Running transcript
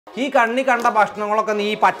ഈ കണ്ണി കണ്ട ഭക്ഷണങ്ങളൊക്കെ നീ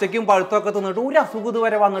പച്ചയ്ക്കും പഴുത്തൊക്കെ തിന്നിട്ട് ഒരു അസുഖം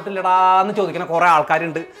ഇതുവരെ വന്നിട്ടില്ലടാന്ന് ചോദിക്കുന്ന കുറെ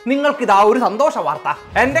ആൾക്കാരുണ്ട്. നിങ്ങൾക്ക് ഇതാ ഒരു സന്തോഷ വാർത്ത.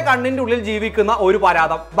 എന്റെ കണ്ണിന്റെ ഉള്ളിൽ ജീവിക്കുന്ന ഒരു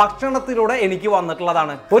പരാതം ഭക്ഷണത്തിലൂടെ എനിക്ക്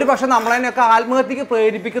വന്നിട്ടുള്ളതാണ്. ഒരു പക്ഷെ നമ്മളതിനൊക്കെ ആത്മഹത്യക്ക്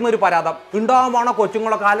പ്രേരിപ്പിക്കുന്ന ഒരു പരാതം, ഉണ്ടാവാൻ പോണ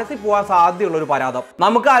കൊച്ചുങ്ങളൊക്കെ അലസി പോകാൻ സാധ്യതയുള്ള ഒരു പരാതം,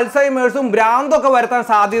 നമുക്ക് അൽസൈമേഴ്സും ഭ്രാന്തൊക്കെ വരുത്താൻ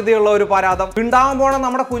സാധ്യതയുള്ള ഒരു പരാതം, ഉണ്ടാവാൻ പോണ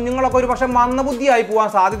നമ്മുടെ കുഞ്ഞുങ്ങളൊക്കെ ഒരു പക്ഷെ മന്ദബുദ്ധിയായി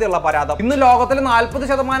പോകാൻ സാധ്യതയുള്ള പരാതം, ഇന്ന് ലോകത്തിലെ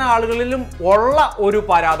 40% ആളുകളിലും ഉള്ള ഒരു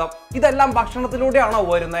പരാതം. ഇതെല്ലാം ഭക്ഷണത്തിലൂടെയാണോ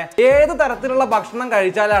വരുന്നത്? ഏത് തരത്തിലുള്ള ഭക്ഷണം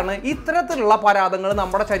കഴിച്ചാലാണ് ഇത്തരത്തിലുള്ള പരാതങ്ങൾ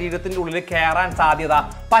നമ്മുടെ ശരീരത്തിന്റെ ഉള്ളിൽ കയറാൻ സാധ്യത?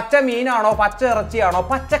 പച്ച മീനാണോ, പച്ച ഇറച്ചിയാണോ,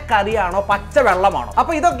 പച്ചക്കറിയാണോ, പച്ച വെള്ളമാണോ?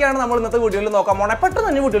 അപ്പൊ ഇതൊക്കെയാണ് നമ്മൾ ഇന്നത്തെ വീഡിയോയിൽ നോക്കാൻ പോണേ. പെട്ടെന്ന്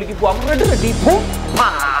തന്നെ വീഡിയോയിലേക്ക് പോവാം. റെഡി.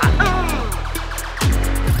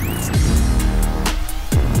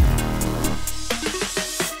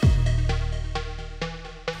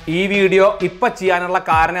 ഈ വീഡിയോ ഇപ്പം ചെയ്യാനുള്ള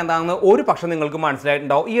കാരണം എന്താണെന്ന് ഒരു പക്ഷെ നിങ്ങൾക്ക്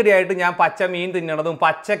മനസ്സിലായിട്ടുണ്ടാവും. ഈയിടെയായിട്ട് ഞാൻ പച്ച മീൻ തിന്നണതും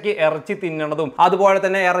പച്ചയ്ക്ക് ഇറച്ചി തിന്നണതും അതുപോലെ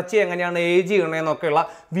തന്നെ ഇറച്ചി എങ്ങനെയാണ് ഏജ് ചെയ്യണതെന്നൊക്കെയുള്ള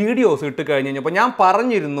വീഡിയോസ് ഇട്ട് കഴിഞ്ഞ് കഴിഞ്ഞപ്പോൾ ഞാൻ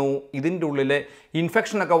പറഞ്ഞിരുന്നു ഇതിൻ്റെ ഉള്ളിൽ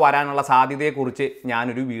ഇൻഫെക്ഷനൊക്കെ വരാനുള്ള സാധ്യതയെക്കുറിച്ച്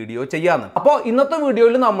ഞാനൊരു വീഡിയോ ചെയ്യാമെന്ന്. അപ്പോൾ ഇന്നത്തെ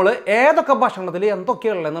വീഡിയോയിൽ നമ്മൾ ഏതൊക്കെ ഭക്ഷണത്തിൽ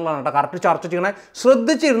എന്തൊക്കെയുള്ള എന്നുള്ളതാണ് കറക്റ്റ് ചർച്ച ചെയ്യണേ.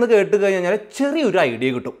 ശ്രദ്ധിച്ചിരുന്ന് കേട്ട് കഴിഞ്ഞാൽ ചെറിയൊരു ഐഡിയ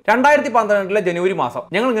കിട്ടും. 2012 ജനുവരി മാസം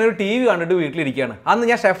ഞങ്ങൾ ഇങ്ങനെ ഒരു TV കണ്ടിട്ട് വീട്ടിലിരിക്കുകയാണ്.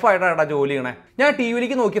 അന്ന് ഞാൻ ഷെഫായിട്ടാണ് ജോലി ചെയ്യണേ. ഞാൻ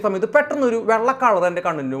TVയിലേക്ക് നോക്കിയ സമയത്ത് പെട്ടെന്ന് ഒരു വെള്ള കളർ എൻ്റെ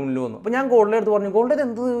കണ്ണിൻ്റെ മുന്നിൽ വന്നു. അപ്പോൾ ഞാൻ ഗോൾഡിൻ്റെ അടുത്ത് പറഞ്ഞു, ഗോൾഡ്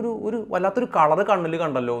എന്ത് ഒരു വല്ലാത്തൊരു കളർ കണ്ണിൽ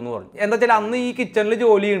കണ്ടല്ലോ എന്ന് പറഞ്ഞു. എന്താ വെച്ചാൽ അന്ന് ഈ കിച്ചണിൽ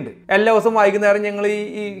ജോലിയുണ്ട്. എല്ലാ ദിവസവും വൈകുന്നേരം ഞങ്ങൾ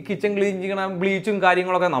ഈ കിച്ചൺ ക്ലീൻ ചെയ്യണം, ബ്ലീച്ചും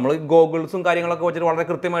കാര്യങ്ങളൊക്കെ നമ്മൾ ഗോഗിൾസും കാര്യങ്ങളൊക്കെ വെച്ചിട്ട് വളരെ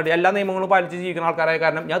കൃത്യമായിട്ട് എല്ലാ നിയമങ്ങളും പാലിച്ച് ജീവിക്കുന്ന ആൾക്കാരായ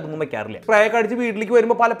കാരണം ഞാൻ ഇതൊന്നും വെക്കാറില്ല. സ്പ്രേ ഒക്കെ അടിച്ച് വീട്ടിലേക്ക്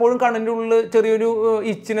വരുമ്പോൾ പലപ്പോഴും കണ്ണിൻ്റെ ഉള്ളിൽ ചെറിയൊരു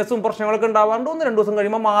ഇച്ചിനെസ്സും പ്രശ്നങ്ങളൊക്കെ ഉണ്ടാവാണ്ട് 1-2 ദിവസം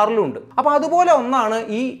കഴിയുമ്പോൾ മാറലുണ്ട്. അപ്പോൾ അതുപോലെ ഒന്നാണ്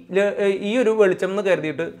ഈ ഒരു വെളിച്ചം എന്ന്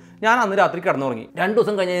കരുതിയിട്ട് ഞാൻ അന്ന് രാത്രി കിടന്നുറങ്ങി. 2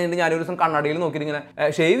 ദിവസം കഴിഞ്ഞിട്ട് ഞാനൊരു ദിവസം കണ്ണാടിയിൽ നോക്കിയിട്ട് ഇങ്ങനെ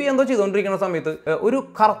ഷേവ് എന്തോ ചെയ്തുകൊണ്ടിരിക്കുന്ന സമയത്ത് ഒരു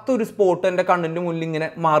കറുത്തൊരു സ്പോട്ട് എൻ്റെ കണ്ണിൻ്റെ മുന്നിൽ ഇങ്ങനെ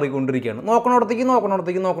മാറിക്കൊണ്ടിരിക്കുകയാണ്.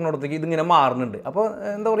 നോക്കണോടത്തേക്ക് ഇതിങ്ങനെ മാറുന്നുണ്ട്. അപ്പോൾ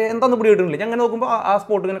എന്താ പറയുക, എന്താന്ന് പിടികിട്ടുന്നില്ല. ഞാൻ അങ്ങനെ നോക്കുമ്പോൾ ആ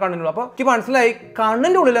സ്പോട്ട് ഇങ്ങനെ കണ്ണിനുള്ളൂ. അപ്പോൾ എനിക്ക് മനസ്സിലായി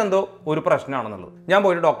കണ്ണിൻ്റെ ഉള്ളിൽ എന്തോ ഒരു പ്രശ്നമാണെന്നുള്ളത്. ഞാൻ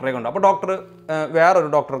പോയിട്ട് ഡോക്ടറെ കണ്ടു. അപ്പോൾ ഡോക്ടർ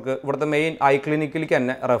വേറൊരു ഡോക്ടർക്ക് ഇവിടുത്തെ മെയിൻ ഐ ക്ലിനിക്കിലേക്ക്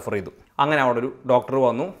എന്നെ റെഫർ ചെയ്തു. അങ്ങനെ അവിടെ ഒരു ഡോക്ടർ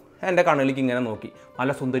വന്നു, എൻ്റെ കണ്ണിലേക്ക് ഇങ്ങനെ നോക്കി.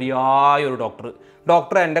 നല്ല സുന്ദരിയായ ഒരു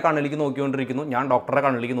ഡോക്ടർ എൻ്റെ കണ്ണിലേക്ക് നോക്കിക്കൊണ്ടിരിക്കുന്നു, ഞാൻ ഡോക്ടറുടെ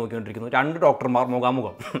കണ്ണിലേക്ക് നോക്കിക്കൊണ്ടിരിക്കുന്നു. 2 ഡോക്ടർമാർ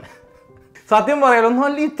മുഖാമുഖം. സത്യം പറയാലോ,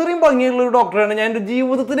 നല്ല ഇത്രയും ഭംഗിയുള്ള ഒരു ഡോക്ടറാണ് ഞാൻ എൻ്റെ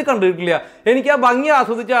ജീവിതത്തിൽ കണ്ടിട്ടില്ല. എനിക്ക് ആ ഭംഗി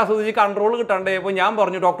ആസ്വദിച്ച് കൺട്രോൾ കിട്ടണ്ടേ. അപ്പോൾ ഞാൻ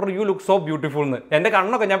പറഞ്ഞു, doctor you look so beautiful എന്ന്. എൻ്റെ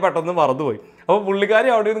കണ്ണൊക്കെ ഞാൻ പെട്ടെന്ന് മറന്നുപോയി. അപ്പോൾ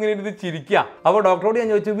പുള്ളിക്കാരി അവിടെ ഇങ്ങനെ ഇരുന്ന് ചിരിക്കുക. അപ്പോൾ ഡോക്ടറോട് ഞാൻ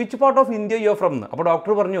ചോദിച്ചു, which part of India you are from എന്ന്. അപ്പോൾ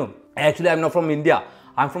ഡോക്ടർ പറഞ്ഞു, actually I am not from India,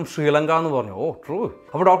 I am from Sri Lanka എന്ന് പറഞ്ഞു. ഓ ട്രൂ.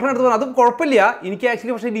 അപ്പോൾ ഡോക്ടറിൻ്റെ അടുത്ത് പറഞ്ഞു, അത് കുഴപ്പമില്ല, എനിക്ക്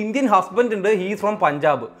ആക്ച്വലി പക്ഷേ ഇന്ത്യൻ ഹസ്ബൻഡ് ഉണ്ട്, ഹീ ഈസ് ഫ്രം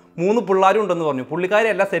പഞ്ചാബ്, 3 പിള്ളേരും ഉണ്ടെന്ന് പറഞ്ഞു. പുള്ളിക്കാരി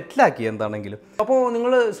എല്ലാം സെറ്റിലാക്കി എന്താണെങ്കിലും. അപ്പോൾ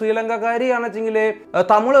നിങ്ങൾ ശ്രീലങ്കക്കാരിയാണെന്ന് വെച്ചെങ്കിൽ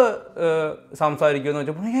തമിഴ് സംസാരിക്കുമെന്ന്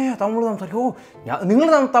വെച്ചപ്പോൾ തമിഴ് സംസാരിക്കും. നിങ്ങൾ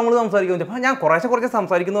തമിഴ് സംസാരിക്കുമെന്ന് വെച്ചപ്പോൾ ഞാൻ കുറേശ്ശെ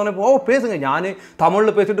സംസാരിക്കുന്നു പറഞ്ഞപ്പോൾ പേസുங்க ഞാൻ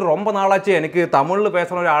തമിഴിൽ പേസിട്ട് ரொம்ப നാളാച്ചേ, എനിക്ക് തമിഴിൽ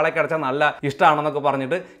പേസുന്ന ഒരാളെ കിടച്ചാൽ നല്ല ഇഷ്ടമാണെന്നൊക്കെ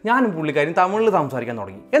പറഞ്ഞിട്ട് ഞാനും പുള്ളിക്കാരും തമിഴിൽ സംസാരിക്കാൻ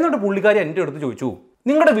തുടങ്ങി. എന്നിട്ട് പുള്ളിക്കാരി എൻ്റെ അടുത്ത് ചോദിച്ചു,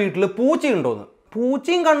 നിങ്ങളുടെ വീട്ടിൽ പൂച്ചയുണ്ടോയെന്ന്.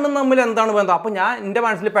 പൂച്ചയും കണ്ണും തമ്മിൽ എന്താണ് ബന്ധം? അപ്പോൾ ഞാൻ എൻ്റെ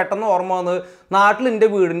മനസ്സിൽ പെട്ടെന്ന് ഓർമ്മ വന്നത്, നാട്ടിൽ എൻ്റെ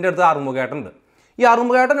വീടിൻ്റെ അടുത്ത് അറുമുകേട്ടുണ്ട്. ഈ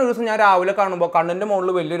അറുമുകേട്ടൻ ഒരു ദിവസം ഞാൻ രാവിലെ കാണുമ്പോൾ കണ്ണിൻ്റെ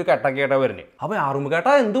മുകളിൽ വലിയൊരു കെട്ടക്കേട്ട വരുന്നത്. അപ്പോൾ അറുമുകേട്ട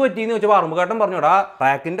എന്ത് പറ്റിയെന്ന് ചോദിച്ചപ്പോൾ അറുമുകേട്ടൻ പറഞ്ഞോടാ,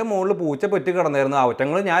 റാക്കിൻ്റെ മുകളിൽ പൂച്ച പെറ്റി കിടന്നായിരുന്നു.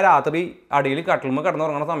 അവറ്റങ്ങൾ ഞാൻ രാത്രി അടിയിൽ കട്ടിലുമ്പോൾ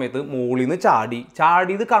കിടന്നുറങ്ങുന്ന സമയത്ത് മുകളിൽ നിന്ന്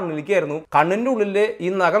ചാടിയത് കണ്ണിലേക്കായിരുന്നു. കണ്ണിൻ്റെ ഉള്ളിൽ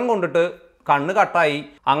ഈ നഖം കൊണ്ടിട്ട് കണ്ണ് കട്ടായി.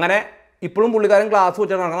 അങ്ങനെ ഇപ്പോഴും പുള്ളിക്കാരൻ ഗ്ലാസ്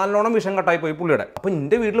വെച്ചാൽ നല്ലോണം വിഷം കട്ടായി പോയി പുള്ളിയുടെ. അപ്പോൾ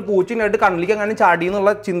എൻ്റെ വീട്ടിൽ പൂച്ചയായിട്ട് കണ്ണിലേക്ക് അങ്ങനെ ചാടി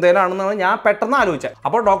എന്നുള്ള ചിന്തയിലാണെന്നാണ് ഞാൻ പെട്ടെന്ന് ആലോചിച്ചത്.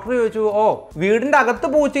 അപ്പോൾ ഡോക്ടർ ചോദിച്ചു, ഓ വീടിൻ്റെ അകത്ത്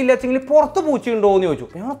പൂച്ചയില്ല വെച്ചെങ്കിൽ പുറത്ത് പൂച്ചയുണ്ടോ എന്ന് ചോദിച്ചു.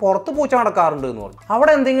 ഞങ്ങൾ പുറത്ത് പൂച്ച നടക്കാറുണ്ട് എന്ന് പറഞ്ഞു.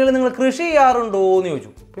 അവിടെ എന്തെങ്കിലും നിങ്ങൾ കൃഷി ചെയ്യാറുണ്ടോ എന്ന്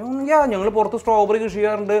ചോദിച്ചു. ഞങ്ങൾ പുറത്ത് സ്ട്രോബെറി കൃഷി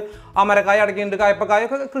ചെയ്യാറുണ്ട്, അമരക്കായ അടയ്ക്കുന്നുണ്ട്,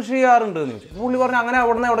 കായ്പക്കായൊക്കെ കൃഷി ചെയ്യാറുണ്ട് എന്ന് ചോദിച്ചു. പുള്ളി പറഞ്ഞു, അങ്ങനെ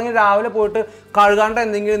അവിടെ നിന്ന് എവിടെയെങ്കിലും രാവിലെ പോയിട്ട് കഴുകാണ്ട്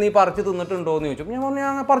എന്തെങ്കിലും നീ പറിച്ച് തിന്നിട്ടുണ്ടോ എന്ന് ചോദിച്ചു. ഞാൻ പറഞ്ഞു,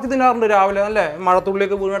 ഞാൻ പറിച്ച് തിന്നാറുണ്ട് രാവിലെ, അല്ലേ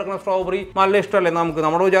മഴത്തുള്ളിലേക്ക് വീണ് കിടക്കുന്ന സ്ട്രോബെറി നല്ല ഇഷ്ടമല്ലേ നമുക്ക്,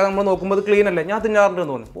 നമ്മുടെ വിചാരം നമ്മൾ നോക്കുമ്പോൾ അത് ക്ലീൻ അല്ലേ, ഞാൻ തിന്നാറുണ്ട്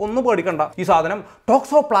എന്ന് പറഞ്ഞു. ഒന്നും പേടിക്കണ്ട, ഈ സാധനം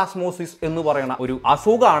ടോക്സോപ്ലാസ്മോസിസ് എന്ന് പറയുന്ന ഒരു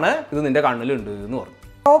അസുഖമാണ്, ഇത് നിന്റെ കണ്ണിലുണ്ട് എന്ന് പറഞ്ഞു.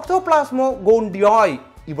 ടോക്സോപ്ലാസ്മോ ഗോണ്ടിയോയ്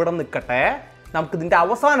ഇവിടെ നിൽക്കട്ടെ, നമുക്ക് ഇതിൻ്റെ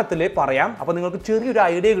അവസാനത്തിൽ പറയാം. അപ്പോൾ നിങ്ങൾക്ക് ചെറിയൊരു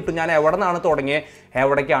ഐഡിയ കിട്ടും ഞാൻ എവിടെ നിന്നാണ് തുടങ്ങിയത്,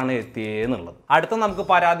 എവിടേക്കാണ് എത്തിയെന്നുള്ളത്. അടുത്ത നമുക്ക്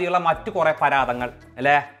പരാതിയുള്ള മറ്റു കുറേ പരാതങ്ങൾ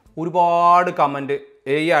അല്ലേ, ഒരുപാട് കമൻറ്റ്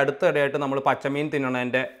ഈ അടുത്തിടെയായിട്ട് നമ്മൾ പച്ചമീൻ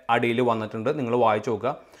തിന്നണതിൻ്റെ അടിയിൽ വന്നിട്ടുണ്ട്. നിങ്ങൾ വായിച്ചു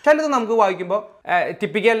നോക്കുക. ചിലത് നമുക്ക് വായിക്കുമ്പോൾ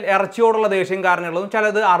ടിപ്പിക്കൽ ഇറച്ചിയോടുള്ള ദേഷ്യം കാരണമുള്ളതും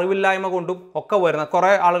ചിലത് അറിവില്ലായ്മ കൊണ്ടും ഒക്കെ വരുന്ന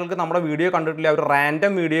കുറേ ആളുകൾക്ക് നമ്മുടെ വീഡിയോ കണ്ടിട്ടില്ല, അവർ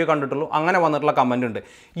റാൻഡം വീഡിയോ കണ്ടിട്ടുള്ളൂ, അങ്ങനെ വന്നിട്ടുള്ള കമൻ്റ് ഉണ്ട്.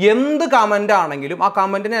 എന്ത് കമൻ്റ് ആണെങ്കിലും ആ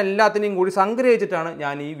കമൻറ്റിനെ എല്ലാത്തിനെയും കൂടി സംഗ്രഹിച്ചിട്ടാണ്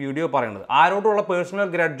ഞാൻ ഈ വീഡിയോ പറയുന്നത്. ആരോടുള്ള പേഴ്സണൽ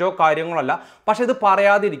ഗ്രഡ്ജോ കാര്യങ്ങളല്ല, പക്ഷേ ഇത്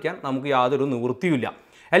പറയാതിരിക്കാൻ നമുക്ക് യാതൊരു നിവൃത്തിയില്ല.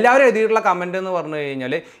 എല്ലാവരും എഴുതിയിട്ടുള്ള കമൻറ്റ് എന്ന് പറഞ്ഞു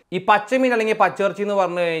കഴിഞ്ഞാൽ ഈ പച്ചമീൻ അല്ലെങ്കിൽ പച്ചിറച്ചി എന്ന്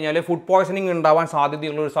പറഞ്ഞു കഴിഞ്ഞാൽ ഫുഡ് പോയ്സണിങ് ഉണ്ടാവാൻ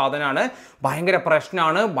സാധ്യതയുള്ള ഒരു സാധനമാണ്, ഭയങ്കര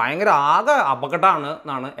പ്രശ്നമാണ്, ഭയങ്കര ആകെ അപകടമാണ്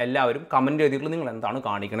എന്നാണ് എല്ലാവരും കമൻറ്റ് എഴുതിയിട്ടുള്ളത്. നിങ്ങൾ എന്താണ്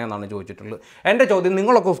കാണിക്കണേ എന്നാണ് ചോദിച്ചിട്ടുള്ളത്. എൻ്റെ ചോദ്യം,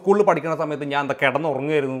 നിങ്ങളൊക്കെ സ്കൂളിൽ പഠിക്കുന്ന സമയത്ത് ഞാൻ എന്താ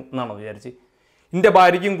കിടന്നുറങ്ങുമായിരുന്നു എന്നാണ് വിചാരിച്ച്? എൻ്റെ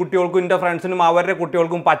ഭാര്യയ്ക്കും കുട്ടികൾക്കും എൻ്റെ ഫ്രണ്ട്സിനും അവരുടെ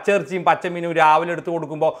കുട്ടികൾക്കും പച്ചിറച്ചിയും പച്ചമീനും രാവിലെ എടുത്ത്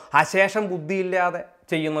കൊടുക്കുമ്പോൾ അശേഷം ബുദ്ധിയില്ലാതെ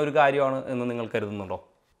ചെയ്യുന്ന ഒരു കാര്യമാണ് എന്ന് നിങ്ങൾ കരുതുന്നുണ്ടോ?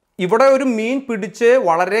 ഇവിടെ ഒരു മീൻ പിടിച്ച്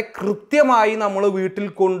വളരെ കൃത്യമായി നമ്മൾ വീട്ടിൽ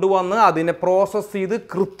കൊണ്ടുവന്ന് അതിനെ പ്രോസസ്സ് ചെയ്ത്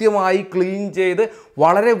കൃത്യമായി ക്ലീൻ ചെയ്ത്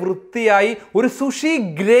വളരെ വൃത്തിയായി ഒരു സുഷി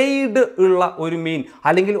ഗ്രേഡ് ഉള്ള ഒരു മീൻ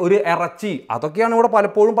അല്ലെങ്കിൽ ഒരു ഇറച്ചി, അതൊക്കെയാണ് ഇവിടെ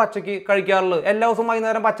പലപ്പോഴും പച്ചയ്ക്ക് കഴിക്കാറുള്ളത്. എല്ലാ ദിവസവും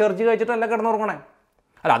വൈകുന്നേരം പച്ചിറച്ചി കഴിച്ചിട്ടല്ല കിടന്നുറങ്ങണേ.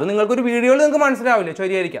 അല്ല, അത് നിങ്ങൾക്കൊരു വീഡിയോയിൽ നിങ്ങൾക്ക് മനസ്സിലാവില്ലേ,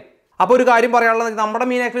 ശരിയായിരിക്കാം. അപ്പോൾ ഒരു കാര്യം പറയാനുള്ളത്, നമ്മുടെ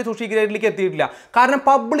മീൻ ആക്ച്വലി സുഷി ഗ്രേഡിലേക്ക് എത്തിയിട്ടില്ല. കാരണം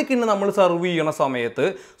പബ്ലിക്കിന് നമ്മൾ സെർവ് ചെയ്യണ സമയത്ത്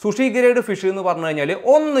സുഷി ഗ്രേഡ് ഫിഷ് എന്ന് പറഞ്ഞു കഴിഞ്ഞാൽ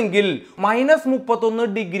ഒന്നെങ്കിൽ -31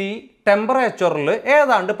 ഡിഗ്രി ടെമ്പറേച്ചറിൽ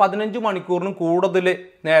ഏതാണ്ട് 15 മണിക്കൂറിനും കൂടുതൽ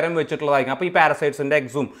നേരം വെച്ചിട്ടുള്ളതായിരിക്കും. അപ്പോൾ ഈ പാരസൈറ്റ്സിൻ്റെ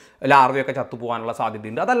എഗ്സും ലാർവയൊക്കെ ചത്തുപോകാനുള്ള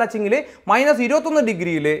സാധ്യതയുണ്ട്. അതല്ലെങ്കിൽ -21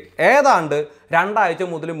 ഡിഗ്രിയിൽ ഏതാണ്ട് 2 ആഴ്ച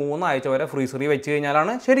മുതൽ 3 ആഴ്ച വരെ ഫ്രീസറിൽ വെച്ച്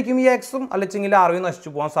കഴിഞ്ഞാലാണ് ശരിക്കും ഈ എഗ്സും അല്ലെങ്കിൽ ലാർവയും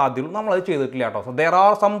നശിച്ചു പോകാൻ സാധ്യതയുള്ളൂ. നമ്മളത് ചെയ്തിട്ടില്ല കേട്ടോ. So there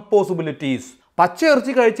are some possibilities. പച്ച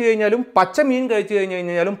ഇറച്ചി കഴിച്ചു കഴിഞ്ഞാലും പച്ച മീൻ കഴിച്ചു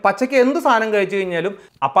കഴിഞ്ഞാലും പച്ചയ്ക്ക് എന്ത് സാധനം കഴിച്ചു കഴിഞ്ഞാലും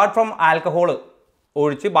അപ്പാർട്ട് ഫ്രം ആൽക്കഹോൾ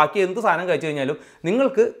ഒഴിച്ച് ബാക്കി എന്ത് സാധനം കഴിച്ചു കഴിഞ്ഞാലും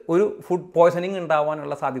നിങ്ങൾക്ക് ഒരു ഫുഡ് പോയ്സണിങ്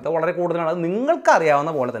ഉണ്ടാവാനുള്ള സാധ്യത വളരെ കൂടുതലാണ്. അത് നിങ്ങൾക്ക്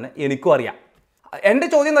അറിയാവുന്ന പോലെ തന്നെ എനിക്കും അറിയാം. എൻ്റെ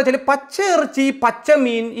ചോദ്യം എന്താ വെച്ചാൽ, പച്ച ഇറച്ചി പച്ച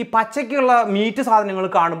മീൻ ഈ പച്ചയ്ക്കുള്ള മീറ്റ് സാധനങ്ങൾ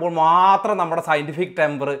കാണുമ്പോൾ മാത്രം നമ്മുടെ സയൻറ്റിഫിക്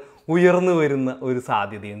ടെമ്പർ ഉയർന്നു വരുന്ന ഒരു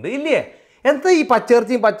സാധ്യതയുണ്ട് ഇല്ലേ? എന്താ ഈ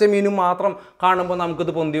പച്ചിറച്ചിയും പച്ചമീനും മാത്രം കാണുമ്പോൾ നമുക്കിത്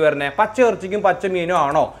പൊന്തി വരണേ? പച്ചിറച്ചിക്കും പച്ചമീനും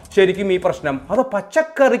ആണോ ശരിക്കും ഈ പ്രശ്നം? അതോ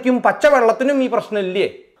പച്ചക്കറിക്കും പച്ചവെള്ളത്തിനും ഈ പ്രശ്നമില്ലേ?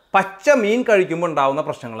 പച്ച മീൻ കഴിക്കുമ്പോൾ ഉണ്ടാകുന്ന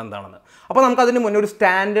പ്രശ്നങ്ങൾ എന്താണെന്ന് അപ്പോൾ നമുക്കതിന് മുന്നേ ഒരു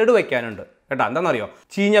സ്റ്റാൻഡേർഡ് വെക്കാനുണ്ട് കേട്ടോ. എന്താണെന്നറിയോ?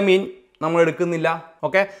 ചീഞ്ഞ മീൻ നമ്മൾ എടുക്കുന്നില്ല.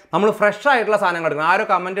 ഓക്കെ, നമ്മൾ ഫ്രഷ് ആയിട്ടുള്ള സാധനങ്ങൾ എടുക്കണം. ആരോ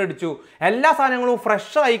കമൻറ്റ് അടിച്ചു എല്ലാ സാധനങ്ങളും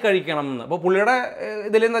ഫ്രഷായി കഴിക്കണം എന്ന്. അപ്പോൾ പുള്ളിയുടെ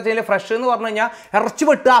ഇതിലെന്ന് വെച്ച് കഴിഞ്ഞാൽ ഫ്രഷ് എന്ന് പറഞ്ഞു കഴിഞ്ഞാൽ ഇറച്ചി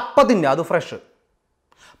വെട്ടുക അപ്പം തിന്നുക, അത് ഫ്രഷ്.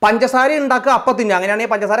 പഞ്ചസാര ഉണ്ടാക്കുക അപ്പം തിന്നുക,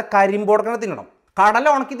 അങ്ങനെയാണെങ്കിൽ പഞ്ചസാര കരിമ്പോടക്കണ തിന്നണം. കടല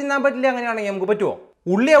ഉണക്കി തിന്നാൻ പറ്റില്ല, അങ്ങനെയാണെങ്കിൽ നമുക്ക് പറ്റുമോ?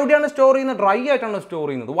 ഉള്ളി എവിടെയാണ് സ്റ്റോർ ചെയ്യുന്നത്? ഡ്രൈ ആയിട്ടാണ് സ്റ്റോർ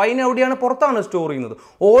ചെയ്യുന്നത്. വൈൻ എവിടെയാണ്? പുറത്താണ് സ്റ്റോർ ചെയ്യുന്നത്.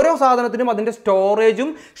 ഓരോ സാധനത്തിനും അതിൻ്റെ സ്റ്റോറേജും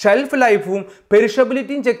ഷെൽഫ് ലൈഫും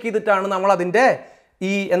പെരിഷബിലിറ്റിയും ചെക്ക് ചെയ്തിട്ടാണ് നമ്മൾ അതിൻ്റെ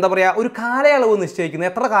ഈ എന്താ പറയുക ഒരു കാലയളവ് നിശ്ചയിക്കുന്നത്.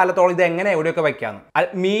 എത്ര കാലത്തോളം ഇത് എങ്ങനെ എവിടെയൊക്കെ വെക്കാമെന്ന്.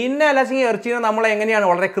 മീനിനെ അല്ലെങ്കിൽ ഇറച്ചിനെ നമ്മൾ എങ്ങനെയാണ്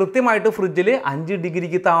വളരെ കൃത്യമായിട്ട് ഫ്രിഡ്ജിൽ 5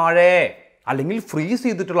 ഡിഗ്രിക്ക് താഴെ അല്ലെങ്കിൽ ഫ്രീസ്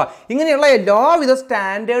ചെയ്തിട്ടുള്ള ഇങ്ങനെയുള്ള എല്ലാവിധ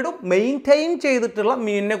സ്റ്റാൻഡേർഡും മെയിൻറ്റെയിൻ ചെയ്തിട്ടുള്ള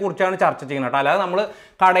മീനിനെ കുറിച്ചാണ് ചർച്ച ചെയ്യുന്നത് കേട്ടോ. അല്ലാതെ നമ്മൾ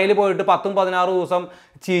കടയിൽ പോയിട്ട് 10-16 ദിവസം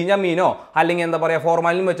ചീഞ്ഞ മീനോ അല്ലെങ്കിൽ എന്താ പറയുക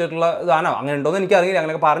ഫോർമാലിൻ വെച്ചിട്ടുള്ള ഇതാണോ അങ്ങനെ ഉണ്ടോ എന്ന് എനിക്കറിയില്ല,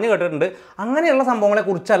 അങ്ങനെയൊക്കെ പറഞ്ഞു കേട്ടിട്ടുണ്ട്. അങ്ങനെയുള്ള സംഭവങ്ങളെ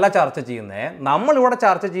കുറിച്ചല്ല ചർച്ച ചെയ്യുന്നത്. നമ്മളിവിടെ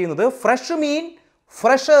ചർച്ച ചെയ്യുന്നത് ഫ്രഷ് മീൻ,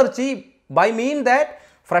 ഫ്രഷ് ഇറച്ചി. ബൈ മീൻ ദാറ്റ്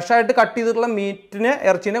ഫ്രഷ് ആയിട്ട് കട്ട് ചെയ്തിട്ടുള്ള മീറ്റിനെ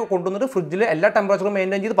ഇറച്ചിനെ കൊണ്ടുവന്നിട്ട് ഫ്രിഡ്ജിൽ എല്ലാ ടെമ്പറേച്ചറും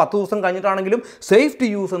മെയിൻറ്റെയിൻ ചെയ്ത് 10 ദിവസം കഴിഞ്ഞിട്ടാണെങ്കിലും സേഫ് ടു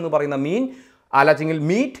യൂസ് എന്ന് പറയുന്ന മീൻ, അല്ലാച്ചെങ്കിൽ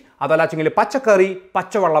മീറ്റ്, അതല്ലാച്ചെങ്കിൽ പച്ചക്കറി,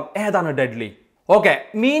 പച്ചവെള്ളം, ഏതാണ് ഡെഡ്ലി? ഓക്കെ,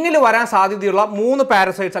 മീനിൽ വരാൻ സാധ്യതയുള്ള 3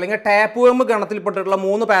 പാരസൈറ്റ്സ് അല്ലെങ്കിൽ ടാപ്പ് വേം ഗണത്തിൽപ്പെട്ടിട്ടുള്ള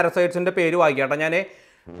 3 പാരസൈറ്റ്സിൻ്റെ പേര് വായിക്കട്ടെ ഞാൻ.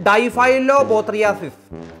 ഡൈഫൈലോബോത്രിയാസിസ്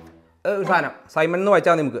സാധനം സൈമൺ എന്ന്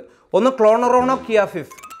വായിച്ചാൽ നമുക്ക്. ഒന്ന്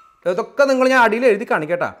ക്ലോണറോണോകിയാസിസ്, ഇതൊക്കെ നിങ്ങൾ ഞാൻ അടിയിൽ എഴുതി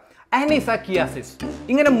കാണിക്കട്ടെ. അനിസക്കിയാസിസ്,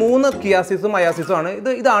 ഇങ്ങനെ 3 കിയാസിസും അയാസിസും ആണ്.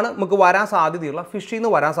 ഇതാണ് നമുക്ക് വരാൻ സാധ്യതയുള്ള ഫിഷിൽ നിന്ന്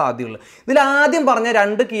വരാൻ സാധ്യതയുള്ളത്. ഇതിൽ ആദ്യം പറഞ്ഞ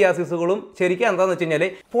 2 കിയാസിസുകളും ശരിക്കും എന്താണെന്ന് വെച്ച് കഴിഞ്ഞാൽ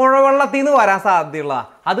പുഴവെള്ളത്തിൽ നിന്ന് വരാൻ സാധ്യതയുള്ള,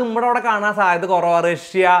 അത് നമ്മുടെ അവിടെ കാണാൻ സാധ്യത കുറവാണ്.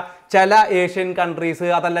 റഷ്യ, ചില ഏഷ്യൻ കൺട്രീസ്,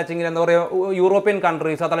 അതല്ലെങ്കിൽ എന്താ പറയുക യൂറോപ്യൻ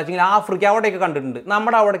കൺട്രീസ്, അതല്ലെങ്കിൽ ആഫ്രിക്ക, അവിടെയൊക്കെ കണ്ടിട്ടുണ്ട്.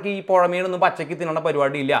 നമ്മുടെ അവിടേക്ക് ഈ പുഴമീനൊന്നും പച്ചയ്ക്ക് തിന്നേണ്ട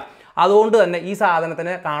പരിപാടിയില്ല. അതുകൊണ്ട് തന്നെ ഈ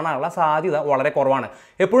സാധനത്തിന് കാണാനുള്ള സാധ്യത വളരെ കുറവാണ്.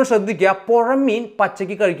 എപ്പോഴും ശ്രദ്ധിക്കുക, പുഴമീൻ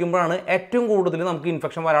പച്ചയ്ക്ക് കഴിക്കുമ്പോഴാണ് ഏറ്റവും കൂടുതൽ നമുക്ക്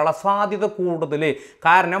ഇൻഫെക്ഷൻ വരാനുള്ള സാധ്യത കൂടുതൽ.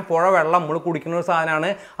 കാരണം പുഴ വെള്ളം നമ്മൾ കുടിക്കുന്ന ഒരു സാധനമാണ്.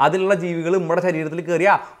 അതിലുള്ള ജീവികൾ നമ്മുടെ ശരീരത്തിൽ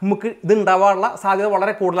കയറിയാൽ നമുക്ക് ഇത് ഉണ്ടാവാനുള്ള സാധ്യത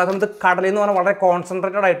വളരെ കൂടുതലാണ്. സമയത്ത് കടലിൽ എന്ന് പറഞ്ഞാൽ വളരെ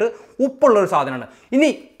കോൺസെൻട്രേറ്റഡ് ആയിട്ട് ഉപ്പുള്ള ഒരു സാധനമാണ്. ഇനി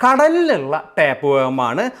കടലിലുള്ള ടാപ്പ്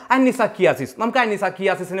വേമാണ് അനിസക്കിയാസിസ്. നമുക്ക്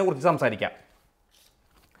അനിസക്കിയാസിസിനെ കുറിച്ച് സംസാരിക്കാം.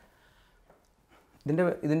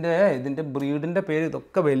 ഇതിൻ്റെ ബ്രീഡിൻ്റെ പേര്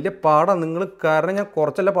ഇതൊക്കെ വലിയ പാടാണ് നിങ്ങൾ, കാരണം ഞാൻ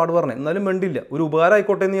കുറച്ചല്ല പാട് പറഞ്ഞു, എന്നാലും വേണ്ടില്ല, ഒരു ഉപകാരം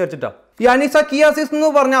ആയിക്കോട്ടെ എന്ന് വിചാരിച്ചിട്ടാണ്. ഈ അനിസക്കിയാസിസ്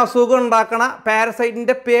എന്ന് പറഞ്ഞ അസുഖം ഉണ്ടാക്കണ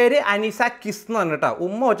പാരസൈറ്റിൻ്റെ പേര് അനിസക്കിസ് എന്ന് പറഞ്ഞിട്ടാ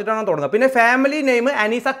ഉമ്മ വെച്ചിട്ടാണ് തുടങ്ങുന്നത്. പിന്നെ ഫാമിലി നെയിം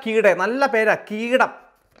അനിസക്കീടെ, നല്ല പേരാ, കീടം.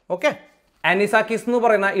 ഓക്കെ, അനിസാക്കിസ് എന്ന്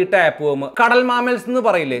പറയുന്ന ഈ ടാപ്പ് വേം കടൽ മാമൽസ് എന്ന്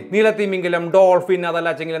പറയില്ലേ, നീലത്തിമിംഗലം, ഡോൾഫിൻ,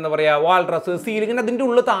 അതല്ലെങ്കിൽ എന്താ പറയുക വാൾറസ്, സീൽ, ഇങ്ങനെ അതിൻ്റെ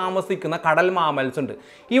ഉള്ളിൽ താമസിക്കുന്ന കടൽ മാമൽസ് ഉണ്ട്.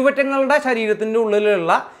 ഇവറ്റങ്ങളുടെ ശരീരത്തിൻ്റെ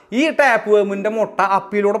ഉള്ളിലുള്ള ഈ ടാപ്പ് വേമിൻ്റെ മുട്ട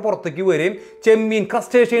അപ്പിയിലൂടെ പുറത്തേക്ക് വരും. ചെമ്മീൻ,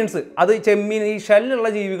 ക്രസ്റ്റേഷ്യൻസ്, അത് ചെമ്മീൻ, ഈ ഷെല്ലുള്ള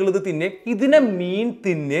ജീവികൾ ഇത് തിന്നേം, ഇതിനെ മീൻ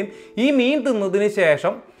തിന്നേം. ഈ മീൻ തിന്നതിന്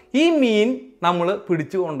ശേഷം ഈ മീൻ നമ്മൾ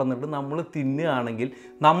പിടിച്ചു കൊണ്ടുവന്നിട്ട് നമ്മൾ തിന്നുകയാണെങ്കിൽ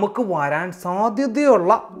നമുക്ക് വരാൻ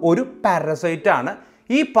സാധ്യതയുള്ള ഒരു പാരസൈറ്റാണ്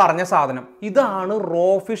ഈ പറഞ്ഞ സാധനം ഇതാണ് റോ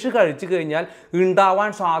ഫിഷ് കഴിച്ചു കഴിഞ്ഞാൽ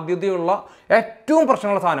ഉണ്ടാവാൻ സാധ്യതയുള്ള ഏറ്റവും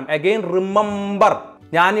പ്രശ്നമുള്ള സാധനം. അഗെയിൻ റിമെമ്പർ,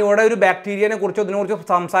 ഞാൻ ഇവിടെ ഒരു ബാക്ടീരിയനെ കുറിച്ചോ ഇതിനെക്കുറിച്ചോ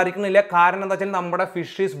സംസാരിക്കുന്നില്ല. കാരണം എന്താ വെച്ചാൽ നമ്മുടെ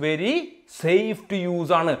fish is very safe to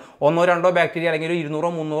use ആണ്. 1-2 ബാക്ടീരിയ അല്ലെങ്കിൽ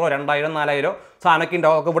 200, 300, 2000, 4000 സാധനമൊക്കെ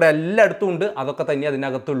ഉണ്ടാവും. അതൊക്കെ ഇവിടെ എല്ലായിടത്തും ഉണ്ട്. അതൊക്കെ തന്നെ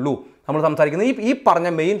അതിനകത്തുള്ളൂ. നമ്മൾ സംസാരിക്കുന്നത് ഈ പറഞ്ഞ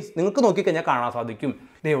മെയിൻ നിങ്ങൾക്ക് നോക്കിക്കഴിഞ്ഞാൽ കാണാൻ സാധിക്കും.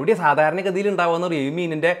 ഇത് എവിടെയാണ് സാധാരണഗതിയിൽ ഉണ്ടാവുക ഈ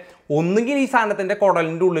മീനിൻ്റെ ഒന്നുകിൽ ഈ സാധനത്തിൻ്റെ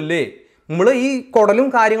കുടലിൻ്റെ ഉള്ളിൽ നമ്മൾ ഈ കുടലും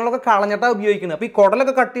കാര്യങ്ങളൊക്കെ കളഞ്ഞിട്ടാണ് ഉപയോഗിക്കുന്നത്. അപ്പോൾ ഈ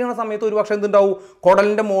കുടലൊക്കെ കട്ട് ചെയ്യുന്ന സമയത്ത് ഒരു പക്ഷേ എന്തുണ്ടാവും,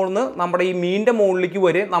 കുടലിൻ്റെ മുകളിൽ നിന്ന് നമ്മുടെ ഈ മീനിൻ്റെ മുകളിലേക്ക്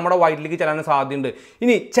വരെ നമ്മുടെ വയറ്റിലേക്ക് ചെല്ലാൻ സാധ്യതയുണ്ട്.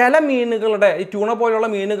 ഇനി ചില മീനുകളുടെ ഈ ട്യൂണ പോലെയുള്ള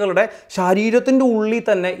മീനുകളുടെ ശരീരത്തിൻ്റെ ഉള്ളിൽ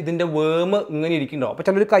തന്നെ ഇതിൻ്റെ വേമ് ഇങ്ങനെ ഇരിക്കുന്നുണ്ടാവും. അപ്പോൾ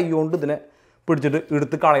ചിലർ കൈ കൊണ്ട് ഇതിനെ പിടിച്ചിട്ട്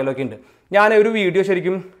എടുത്ത് കളയലൊക്കെ ഉണ്ട്. ഞാൻ ഒരു വീഡിയോ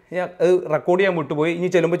ശരിക്കും റെക്കോർഡ് ചെയ്യാൻ വിട്ടുപോയി, ഇനി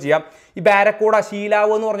ചെല്ലുമ്പോൾ ചെയ്യാം. ഈ ബാരക്കോഡ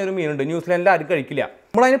ശീലാവ് എന്ന് പറഞ്ഞൊരു മീനുണ്ട്, ന്യൂസിലാൻഡിൽ ആരും കഴിക്കില്ല.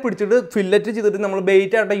 നമ്മളതിനെ പിടിച്ചിട്ട് ഫില്ലറ്റ് ചെയ്തിട്ട് നമ്മൾ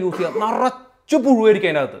ബെയ്റ്റ് ആയിട്ട് യൂസ് ചെയ്യാം. പുഴുവായിരിക്കും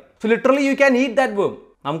അതിൻ്റെ അകത്ത്. So literally you can eat that വേം.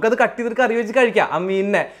 നമുക്കത് കട്ട് ചെയ്തിട്ട് കറി വെച്ച് കഴിക്കാം. ആ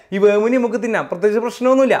മീനിനെ ഈ വേമിനെ നമുക്ക് തിന്നാം. പ്രത്യേകിച്ച്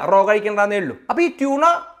പ്രശ്നമൊന്നുമില്ല, റോ കഴിക്കേണ്ടതേ ഉള്ളൂ. അപ്പോൾ ഈ ട്യൂണ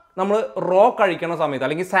നമ്മൾ റോ കഴിക്കുന്ന സമയത്ത്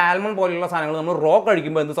അല്ലെങ്കിൽ സാൽമൺ പോലെയുള്ള സാധനങ്ങൾ നമ്മൾ റോ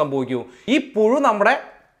കഴിക്കുമ്പോൾ എന്ത് സംഭവിക്കും, ഈ പുഴു നമ്മുടെ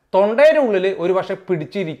തൊണ്ടയുടെ ഉള്ളിൽ ഒരു പക്ഷേ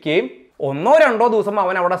പിടിച്ചിരിക്കുകയും 1-2 ദിവസം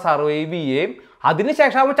അവൻ അവിടെ സർവൈവ് ചെയ്യുകയും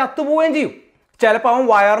അതിനുശേഷം അവൻ ചത്തുപോവുകയും ചെയ്യും. ചിലപ്പോൾ അവൻ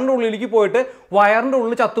വയറിൻ്റെ ഉള്ളിലേക്ക് പോയിട്ട് വയറിൻ്റെ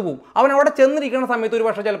ഉള്ളിൽ ചത്തുപോകും. അവൻ അവിടെ ചെന്നിരിക്കുന്ന സമയത്ത് ഒരു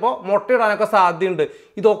പക്ഷേ ചിലപ്പോൾ മുട്ടയിടാനൊക്കെ സാധ്യതയുണ്ട്.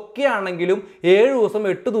 ഇതൊക്കെയാണെങ്കിലും 7 ദിവസം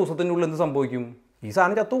 8 ദിവസത്തിൻ്റെ ഉള്ളിൽ എന്ത് സംഭവിക്കും, ഈ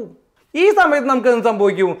സാധനം ചത്തുപോകും. ഈ സമയത്ത് നമുക്ക് എന്ത്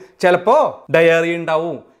സംഭവിക്കും, ചിലപ്പോൾ ഡയറി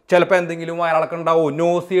ഉണ്ടാവും, ചിലപ്പോൾ എന്തെങ്കിലും വയറിളക്കം ഉണ്ടാവും,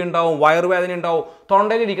 നോസിയ ഉണ്ടാവും, വയറുവേദന ഉണ്ടാവും.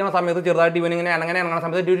 തൊണ്ടയിലിരിക്കുന്ന സമയത്ത് ചെറുതായിട്ട് ഇവനിങ്ങനെ ഇണങ്ങുന്ന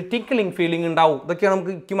സമയത്ത് ഒരു ടിക്കിളിങ് ഫീലിംഗ് ഉണ്ടാവും. ഇതൊക്കെയാണ്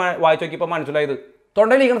നമുക്ക് വായിച്ചു നോക്കിയപ്പോൾ മനസ്സിലായത്.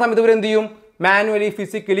 തൊണ്ടയിലിരിക്കുന്ന സമയത്ത് ഇവരെന്ത് ചെയ്യും, മാനുവലി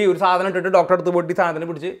ഫിസിക്കലി ഒരു സാധനം ഇട്ടിട്ട് ഡോക്ടറെ അടുത്ത് പോയിട്ട് സാധനത്തിനെ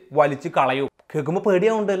പിടിച്ച് വലിച്ച് കളയും. കേൾക്കുമ്പോൾ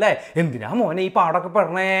പേടിയാവുണ്ട് അല്ലേ, എന്തിനാ മോനെ ഈ പാടൊക്കെ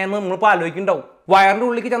പെടണേന്ന് നമ്മളിപ്പോൾ ആലോചിക്കുന്നുണ്ടാവും. വയറിൻ്റെ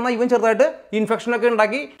ഉള്ളിലേക്ക് ചെന്നാൽ ഇവൻ ചെറുതായിട്ട് ഇൻഫെക്ഷനൊക്കെ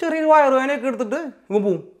ഉണ്ടാക്കി ചെറിയൊരു വയറുവേദനയൊക്കെ എടുത്തിട്ട് ഇവൻ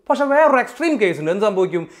പോവും. പക്ഷേ വേറൊരു എക്സ്ട്രീം കേസ് ഉണ്ട്. എന്ത്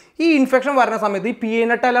സംഭവിക്കും, ഈ ഇൻഫെക്ഷൻ വരുന്ന സമയത്ത് ഈ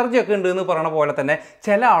പീനട്ട് അലർജി ഒക്കെ ഉണ്ട് എന്ന് പറയുന്ന പോലെ തന്നെ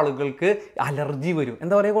ചില ആളുകൾക്ക് അലർജി വരും.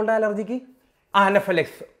 എന്താ പറയുക കൊണ്ട് അലർജിക്ക്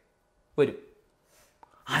അനഫിലാക്സ് വരും.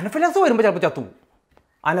 അനഫിലാക്സ് വരുമ്പോൾ ചിലപ്പോൾ ചത്തുപോകും.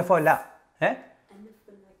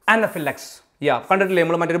 അനഫിലാക്സ് കണ്ടിട്ടില്ലേ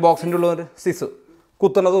നമ്മൾ മറ്റൊരു ബോക്സിൻ്റെ ഉള്ള സിസ്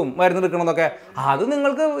കുത്തുന്നതും മരുന്ന് എടുക്കണതൊക്കെ. അത്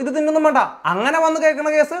നിങ്ങൾക്ക് ഇത് തിന്നൊന്നും വേണ്ട. അങ്ങനെ വന്ന്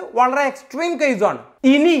കേൾക്കുന്ന കേസ് വളരെ എക്സ്ട്രീം കേസാണ്.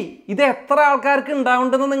 ഇനി ഇത് എത്ര ആൾക്കാർക്ക്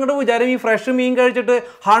ഉണ്ടാവുണ്ടെന്ന് നിങ്ങളുടെ വിചാരം, ഈ ഫ്രഷ് മീൻ കഴിച്ചിട്ട്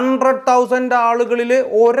 100,000 ആളുകളിൽ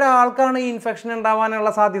ഒരാൾക്കാണ് ഈ ഇൻഫെക്ഷൻ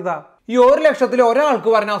ഉണ്ടാവാനുള്ള സാധ്യത. ഈ 1,00,000-ൽ ഒരാൾക്ക്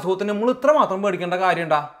വരുന്ന അസുഖത്തിന് നമ്മൾ ഇത്ര മാത്രം പേടിക്കേണ്ട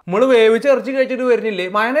കാര്യമുണ്ടാ? നമ്മൾ വേവിച്ച് ഇറച്ചി കഴിച്ചിട്ട് വരുന്നില്ലേ,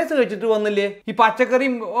 മയണൈസ് കഴിച്ചിട്ട് വന്നില്ലേ, ഈ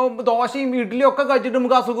പച്ചക്കറിയും ദോശയും ഇഡ്ഡലിയും ഒക്കെ കഴിച്ചിട്ട്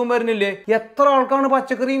നമുക്ക് അസുഖം വരുന്നില്ലേ? എത്ര ആൾക്കാണ്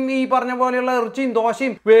പച്ചക്കറിയും ഈ പറഞ്ഞ പോലെയുള്ള ഇറച്ചിയും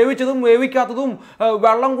ദോശയും വേവിച്ചതും വേവിക്കാത്തതും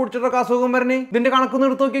വെള്ളം കുടിച്ചിട്ടൊക്കെ അസുഖം വരണേ? ഇതിന്റെ കണക്കൊന്ന്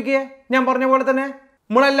എടുത്ത് നോക്കിയൊക്കെ. ഞാൻ പറഞ്ഞ പോലെ തന്നെ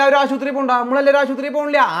നമ്മളെല്ലാവരും ആശുപത്രി പോകണ്ട, നമ്മളെല്ലാവരും ആശുപത്രി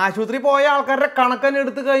പോകണില്ല. ആശുപത്രി പോയ ആൾക്കാരുടെ കണക്കന്നെ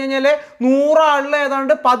എടുത്തു കഴിഞ്ഞാൽ 100 ആളിൽ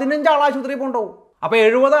ഏതാണ്ട് 15 ആൾ ആശുപത്രി പോകണ്ടാവും. അപ്പോൾ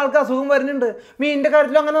 70 ആൾക്ക് അസുഖം വരുന്നുണ്ട്. മീനിൻ്റെ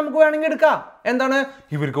കാര്യത്തിൽ അങ്ങനെ നമുക്ക് വേണമെങ്കിൽ എടുക്കാം. എന്താണ്,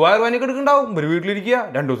 ഇവർക്ക് വയറുവേദനയൊക്കെ എടുക്കുന്നുണ്ടാവും, ഇവർ വീട്ടിലിരിക്കുക,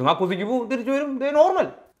 2 ദിവസം കക്കൂസിക്ക് പോകും, തിരിച്ചു വരും, ഇത് നോർമൽ.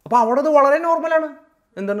 അപ്പോൾ അവിടെ അത് വളരെ നോർമലാണ്.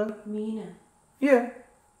 എന്താണ്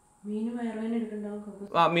മീനിന്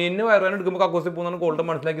വയറുവേദന എടുക്കുമ്പോൾ കക്കൂസിൽ പോകുന്നതാണ് ഗോൾഡ്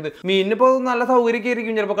മനസ്സിലാക്കിയത്. മീനിനിപ്പോൾ നല്ല സൗകര്യമൊക്കെ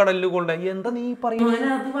ആയിരിക്കും ചിലപ്പോൾ കടലിൽ ഗോൾഡ്. എന്താ നീ പറയുന്നത്?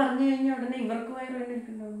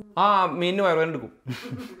 മീനിന് വയറുവേദന എടുക്കും.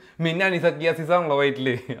 മീനിന് അനിസക്കിയാസിസ് ആണല്ലോ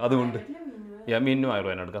വയറ്റില്, അതുകൊണ്ട് മീനിന്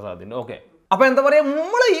വയറുവേദന എടുക്കാൻ സാധ്യത. ഓക്കെ, അപ്പോൾ എന്താ പറയുക,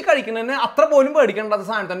 നമ്മൾ ഈ കഴിക്കുന്നതിന് അത്ര പോലും പേടിക്കേണ്ട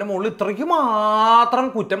സാധനത്തിൻ്റെ മുകളിൽ ഇത്രയ്ക്ക് മാത്രം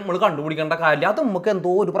കുറ്റം നമ്മൾ കണ്ടുപിടിക്കേണ്ട കാര്യമില്ല. അത് നമുക്ക്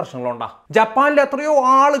എന്തോ ഒരു പ്രശ്നങ്ങളുണ്ടാ. ജപ്പാനിൽ എത്രയോ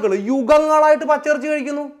ആളുകൾ യുഗങ്ങളായിട്ട് പച്ചിറച്ചി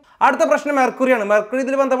കഴിക്കുന്നു. അടുത്ത പ്രശ്നം മെർക്കുറിയാണ്. മെർക്കുറി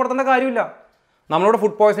ഇതിൽ ബന്ധപ്പെടുത്തേണ്ട കാര്യമില്ല. നമ്മളുടെ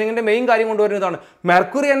ഫുഡ് പോയ്സണിങ്ങിൻ്റെ മെയിൻ കാര്യം കൊണ്ടുവരുന്നതാണ്.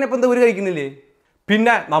 മെർക്കുറി തന്നെ ഇപ്പം എന്താ ഇവർ കഴിക്കുന്നില്ലേ?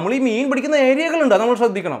 പിന്നെ നമ്മൾ ഈ മീൻ പിടിക്കുന്ന ഏരിയകളുണ്ട്, അത് നമ്മൾ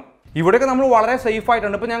ശ്രദ്ധിക്കണം. ഇവിടെയൊക്കെ നമ്മൾ വളരെ സേഫ്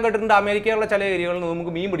ആയിട്ടുണ്ട്. ഇപ്പോൾ ഞാൻ കേട്ടിട്ടുണ്ട് അമേരിക്കയിലുള്ള ചില ഏരിയകളിൽ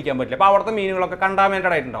നമുക്ക് മീൻ പിടിക്കാൻ പറ്റില്ല. അപ്പോൾ അവിടുത്തെ മീനുകളൊക്കെ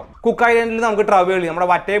കണ്ടാമിനേറ്റഡ് ആയിട്ടുണ്ടാവും. കുക്ക് ഐലൻഡിൽ നമുക്ക് ട്രാവൽ ചെയ്യും, നമ്മുടെ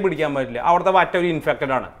വറ്റയെ പിടിക്കാൻ പറ്റില്ല. അവിടുത്തെ വറ്റ ഒരു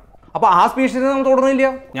ഇൻഫെക്റ്റഡ് ആണ്. അപ്പോൾ ആ സ്പീഷീസിനെ നമ്മൾ തുടർന്നില്ല.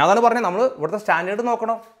 ഞാൻ അതാണ് പറഞ്ഞത്, നമ്മൾ ഇവിടുത്തെ സ്റ്റാൻഡേർഡ്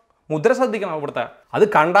നോക്കണം, മുദ്ര ശ്രദ്ധിക്കണം. ഇവിടുത്തെ അത്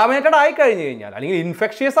കണ്ടാമിനേറ്റഡ് ആയി കഴിഞ്ഞ് കഴിഞ്ഞാൽ അല്ലെങ്കിൽ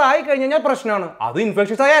ഇൻഫെക്ഷ്യസ് ആയി കഴിഞ്ഞ് കഴിഞ്ഞാൽ പ്രശ്നമാണ്. അത്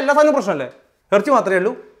ഇൻഫെക്ഷ്യസ് ആയ എല്ലാ സാധനവും പ്രശ്നമല്ലേ, ഇറച്ചി മാത്രമേ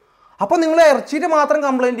ഉള്ളൂ. അപ്പോൾ നിങ്ങൾ ഇറച്ചിയുടെ മാത്രം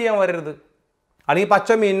കംപ്ലയിൻറ്റ് ചെയ്യാൻ വരരുത്, അല്ലെങ്കിൽ പച്ച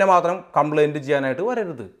മീനിനെ മാത്രം കംപ്ലയിൻറ്റ് ചെയ്യാനായിട്ട്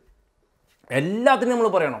വരരുത്. എല്ലാത്തിനും നമ്മൾ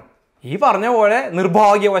പറയണം. ഈ പറഞ്ഞ പോലെ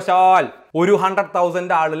നിർഭാഗ്യവശാൽ ഒരു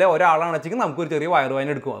 100,000 ആളിലെ ഒരാളാണ് വെച്ചെങ്കിൽ നമുക്കൊരു ചെറിയ വയറുവേദന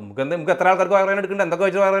എടുക്കും. നമുക്ക് എത്ര ആൾക്കാർക്ക് വയറുവേദന എടുക്കുന്നുണ്ട്, എന്തൊക്കെ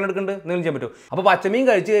വെച്ച് വയറുവേദന എടുക്കുന്നുണ്ട്, എന്തെങ്കിലും ചെയ്യാൻ പറ്റും. അപ്പോൾ പച്ചമീൻ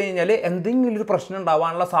കഴിച്ചു കഴിഞ്ഞാൽ എന്തെങ്കിലും ഒരു പ്രശ്നം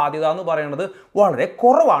ഉണ്ടാവാനുള്ള സാധ്യത എന്ന് പറയുന്നത് വളരെ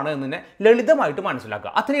കുറവാണ് എന്ന് തന്നെ ലളിതമായിട്ട്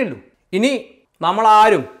മനസ്സിലാക്കുക. അത്രയേ ഉള്ളൂ. ഇനി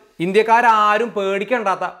നമ്മളാരും ഇന്ത്യക്കാരും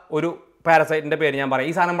പേടിക്കേണ്ടാത്ത ഒരു പാരസൈറ്റിൻ്റെ പേര് ഞാൻ പറയാം.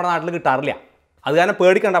 ഈ സാധനം നമ്മുടെ നാട്ടിൽ കിട്ടാറില്ല, അത് കാരണം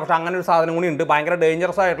പേടിക്കേണ്ട. പക്ഷെ അങ്ങനെ ഒരു സാധനം കൂടി ഉണ്ട്, ഭയങ്കര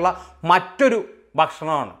ഡേഞ്ചറസ് ആയിട്ടുള്ള മറ്റൊരു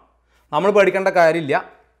ഭക്ഷണമാണ്. നമ്മൾ പേടിക്കേണ്ട കാര്യമില്ല,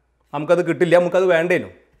 നമുക്കത് കിട്ടില്ല, നമുക്കത് വേണ്ടേനു.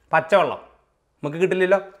 പച്ചവെള്ളം, നമുക്ക്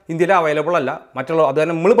കിട്ടില്ലല്ലോ, ഇന്ത്യയിൽ അവൈലബിൾ അല്ല മറ്റുള്ള, അത്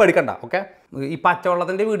തന്നെ നമ്മൾ പഠിക്കണ്ട. ഓക്കെ, ഈ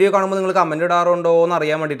പച്ചവെള്ളത്തിൻ്റെ വീഡിയോ കാണുമ്പോൾ നിങ്ങൾ കമൻറ്റ് ഇടാറുണ്ടോ എന്ന്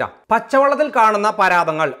അറിയാൻ വേണ്ടിയിട്ടാണ്. പച്ചവെള്ളത്തിൽ കാണുന്ന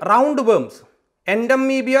പരാതങ്ങൾ റൗണ്ട് വേംസ്,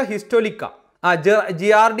 എൻഡമീബിയ ഹിസ്റ്റോലിക്ക,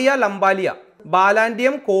 ജിയാർഡിയ ലംബാലിയ,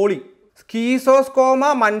 ബാലാൻഡിയം കോളി, സ്കീസോസ്കോമ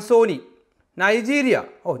മൻസോനി, നൈജീരിയ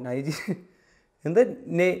എന്ത്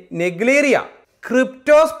നെഗ്ലേറിയ,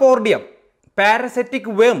 ക്രിപ്റ്റോസ്പോർഡിയം,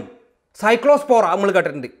 പാരസെറ്റിക് വേം, സൈക്ലോസ്പോറ നമ്മൾ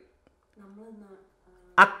കേട്ടിട്ടുണ്ട്,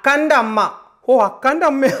 അക്കൻ്റെ അമ്മ, അക്കൻ്റെ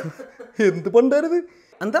അമ്മ എന്ത് പണ്ടായിരുന്നത്,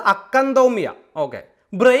 എന്ത് അക്കന്തോമിയ, ഓക്കെ,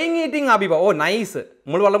 ബ്രെയിൻ ഈറ്റിംഗ് അബീബ, നൈസ്,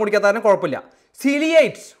 നമ്മൾ വെള്ളം കുടിക്കാത്തതിന് കുഴപ്പമില്ല,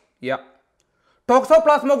 സിലിയൈറ്റ്സ്,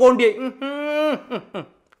 ടോക്സോപ്ലാസ്മോ ഗോണ്ടിയെ,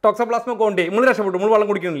 നമ്മൾ രക്ഷപ്പെട്ടു, നമ്മൾ വെള്ളം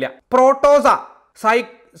കുടിക്കുന്നില്ല, പ്രോട്ടോസ,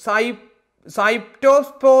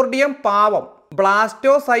 സൈപ്റ്റോസ്പോർഡിയം പാവം,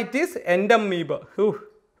 ബ്ലാസ്റ്റോസൈറ്റിസ് എൻഡമീബ.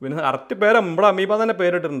 പിന്നെ കറക്റ്റ് പേര് നമ്മുടെ അമീബ തന്നെ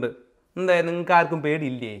പേരിട്ടിട്ടുണ്ട്. എന്താ നിങ്ങൾക്ക് ആർക്കും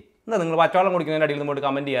പേടിയില്ലേ? എന്താ നിങ്ങൾ പച്ചവെള്ളം കുടിക്കുന്നതിൻ്റെ അടിയിൽ നിന്നോട്ട്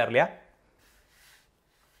കമൻറ്റ് ചെയ്യാറില്ല?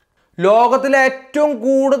 ലോകത്തിലെ ഏറ്റവും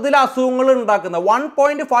കൂടുതൽ അസുഖങ്ങൾ ഉണ്ടാക്കുന്ന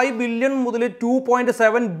 1.5 ബില്യൺ മുതൽ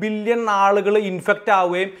 2.7 ബില്യൺ ആളുകൾ ഇൻഫെക്റ്റ്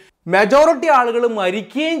ആവുകയും മെജോറിറ്റി ആളുകൾ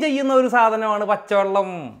മരിക്കുകയും ചെയ്യുന്ന ഒരു സാധനമാണ് പച്ചവെള്ളം.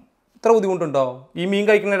 ഇത്ര ബുദ്ധിമുട്ടുണ്ടോ? ഈ മീൻ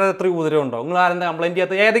കഴിക്കുന്നതിന് എത്ര ഉപദ്രവമുണ്ടോ? നിങ്ങൾ ആരെന്താ കംപ്ലൈൻറ്റ്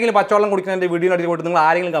ചെയ്യാത്ത? ഏതെങ്കിലും പച്ചവെള്ളം കുടിക്കുന്നതിൻ്റെ വീഡിയോ അടിച്ച് പോയിട്ട് നിങ്ങൾ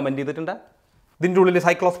ആരെങ്കിലും കമൻറ്റ് ചെയ്തിട്ടുണ്ടോ ഇതിൻ്റെ ഉള്ളിൽ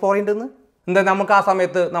സൈക്ലോസ്പോറ ഉണ്ടെന്ന്? എന്താ നമുക്ക് ആ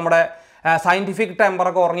സമയത്ത് നമ്മുടെ സയൻറ്റിഫിക്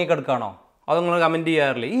ടെമ്പറൊക്കെ ഉറങ്ങിക്കെടുക്കുകയാണോ? അത് നിങ്ങൾ കമൻറ്റ്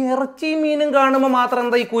ചെയ്യാറില്ല. ഈ ഇറച്ചി മീനും കാണുമ്പോൾ മാത്രം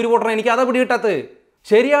എന്താ ഈ കുരു പൊട്ടണം? എനിക്ക് അതാ പിടികിട്ടാത്തത്.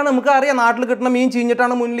 ശരിയാണ്, നമുക്ക് അറിയാം നാട്ടിൽ കിട്ടുന്ന മീൻ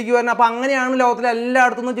ചീഞ്ഞിട്ടാണ് മുന്നിലേക്ക് വരുന്നത്. അപ്പോൾ അങ്ങനെയാണ് ലോകത്തിലെ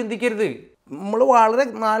എല്ലായിടത്തുനിന്നും ചിന്തിക്കരുത്. നമ്മൾ വളരെ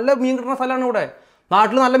നല്ല മീൻ കിട്ടുന്ന സ്ഥലമാണ് ഇവിടെ.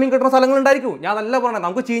 നാട്ടിൽ നല്ല മീൻ കിട്ടുന്ന സ്ഥലങ്ങളുണ്ടായിരിക്കും. ഞാൻ നല്ല പറഞ്ഞത്,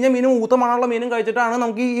 നമുക്ക് ചീഞ്ഞ മീനും ഊത്ത മണമുള്ള മീനും കഴിച്ചിട്ടാണ്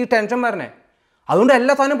നമുക്ക് ഈ ടെൻഷൻ വരണേ. അതുകൊണ്ട്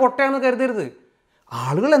എല്ലാ സാധനവും പൊട്ടയാണെന്ന് കരുതരുത്.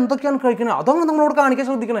 ആളുകൾ എന്തൊക്കെയാണ് കഴിക്കുന്നത് അതൊന്നും നമ്മളോട് കാണിക്കാൻ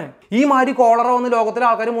ശ്രദ്ധിക്കണേ. ഈ മാതിരി കോളറ വന്ന് ലോകത്തിലെ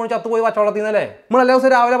ആൾക്കാർ മുഴുവൻ ചത്തുപോയി പച്ചവെള്ളത്തിൽ നിന്നല്ലേ. നമ്മൾ എല്ലാ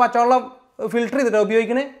ദിവസവും രാവിലെ പച്ചവെള്ളം ഫിൽറ്റർ ചെയ്തിട്ട്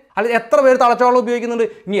ഉപയോഗിക്കണേ. അല്ല, എത്ര പേര് തിളച്ചവെള്ളം ഉപയോഗിക്കുന്നുണ്ട്?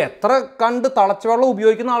 ഇനി എത്ര കണ്ട് തിളച്ചവെള്ളം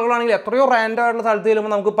ഉപയോഗിക്കുന്ന ആളുകളാണെങ്കിൽ എത്രയോ റാൻഡായിട്ടുള്ള സ്ഥലത്ത്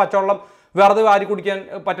ചെല്ലുമ്പോൾ നമുക്ക് പച്ചവെള്ളം വെറുതെ വാരി കുടിക്കാൻ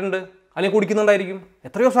പറ്റുന്നുണ്ട്, അല്ലെങ്കിൽ കുടിക്കുന്നുണ്ടായിരിക്കും.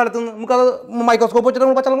 എത്രയോ സ്ഥലത്ത് നിന്ന് നമുക്കത് മൈക്രോസ്കോപ്പ് വെച്ചിട്ട്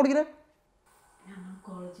നമ്മൾ പച്ചവെള്ളം കുടിക്കുന്നത്.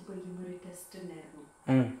 കോളേജിൽ പഠിക്കുമ്പോൾ ഒരു ടെസ്റ്റ് ഉണ്ടായിരുന്നു.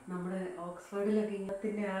 നമ്മുടെ ഓക്സ്ഫോർഡിലൊക്കെ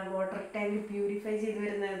വാട്ടർ ടാങ്ക് പ്യൂരിഫൈ ചെയ്ത്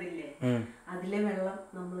വരുന്നതില്ലേ, അതിലെ വെള്ളം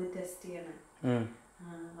നമ്മൾ ടെസ്റ്റ് ചെയ്യണം.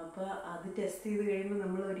 അപ്പൊ അത് ടെസ്റ്റ് ചെയ്ത് കഴിയുമ്പോൾ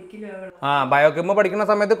നമ്മൾ ഒരിക്കലും ബയോകെമി പഠിക്കുന്ന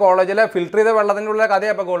സമയത്ത് കോളേജിലെ ഫിൽറ്റർ ചെയ്ത വെള്ളത്തിൻ്റെ ഉള്ള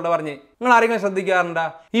കഥയപ്പോൾ ഗോൾഡ് പറഞ്ഞ്. നിങ്ങൾ ആരെങ്കിലും ശ്രദ്ധിക്കാറുണ്ടോ?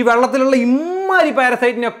 ഈ വെള്ളത്തിലുള്ള ഇമ്മാരി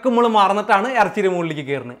പാരസൈറ്റിനൊക്കെ നമ്മൾ മറന്നിട്ടാണ് ഇറച്ചിയുടെ മുകളിലേക്ക്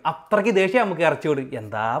കയറുന്നത്. അത്രയ്ക്ക് ദേഷ്യം നമുക്ക് ഇറച്ചിയോട്.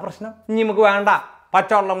 എന്താ പ്രശ്നം? ഇനി നമുക്ക് വേണ്ട,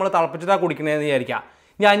 പച്ചവെള്ളം നമ്മൾ തിളപ്പിച്ചിട്ടാണ് കുടിക്കണേന്ന് വിചാരിക്കാം.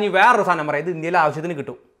 ഞാൻ ഇനി വേറൊരു സാധനം പറയാം, ഇത് ഇന്ത്യയിലെ ആവശ്യത്തിന്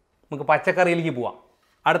കിട്ടും. നമുക്ക് പച്ചക്കറിയിലേക്ക് പോവാം.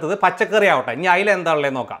 അടുത്തത് പച്ചക്കറി ആവട്ടെ. ഇനി അതിലെന്താ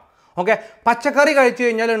ഉള്ളതെന്ന് നോക്കാം. ഓക്കെ, പച്ചക്കറി കഴിച്ചു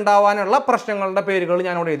കഴിഞ്ഞാൽ ഉണ്ടാവാനുള്ള പ്രശ്നങ്ങളുടെ പേരുകൾ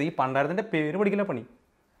ഞാനിവിടെ എഴുതി. ഈ പണ്ടാരത്തിൻ്റെ പേര് പഠിക്കുന്ന പണി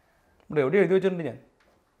ഇവിടെ എവിടെ എഴുതി വെച്ചിട്ടുണ്ട് ഞാൻ.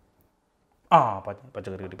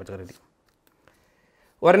 പച്ചക്കറി കിട്ടി.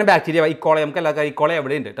 ഒരെണ്ണം ബാക്ടീരിയ ഇക്കോളെ, നമുക്ക് എല്ലാ ഇക്കോളെ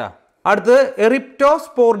എവിടെയുണ്ട് കേട്ടോ. അടുത്തത്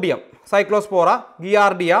എറിപ്റ്റോസ്പോർഡിയം, സൈക്ലോസ്പോറ,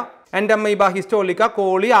 ഗിയാർഡിയ, എൻഡമീബ ഹിസ്റ്റോലിക്ക,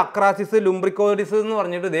 കോളി, അക്രാസിസ്, ലുംബ്രിക്കോഡിസ് എന്ന്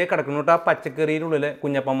പറഞ്ഞിട്ട് ഇതേ കിടക്കുന്നു കേട്ടോ. പച്ചക്കറിയിലുള്ളിൽ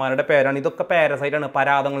കുഞ്ഞപ്പന്മാരുടെ പേരാണ്. ഇതൊക്കെ പാരസൈറ്റാണ്,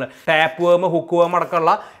 പരാതങ്ങൾ. ടാപ്പ് വേം, ഹുക്ക് വേം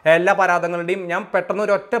അടക്കമുള്ള എല്ലാ പരാതങ്ങളുടെയും ഞാൻ പെട്ടെന്ന്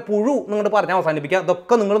ഒരൊറ്റ പുഴു നിങ്ങോട്ട് പറഞ്ഞ് അവസാനിപ്പിക്കാം.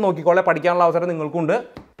 ഇതൊക്കെ നിങ്ങൾ നോക്കിക്കോളെ, പഠിക്കാനുള്ള അവസരം നിങ്ങൾക്കുണ്ട്.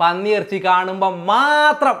 പന്നിയിറച്ചി കാണുമ്പോൾ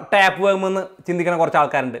മാത്രം ടാപ്പ് വേം എന്ന് ചിന്തിക്കുന്ന കുറച്ച്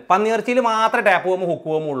ആൾക്കാരുണ്ട്. പന്നിയിറച്ചിയിൽ മാത്രമേ ടാപ്പ് വേം ഹുക്ക്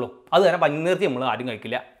വേം ഉള്ളൂ. അത് തന്നെ പന്നിയിറച്ചി നമ്മൾ ആരും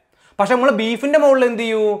കഴിക്കില്ല. പക്ഷെ നമ്മൾ ബീഫിന്റെ മുകളിൽ എന്ത്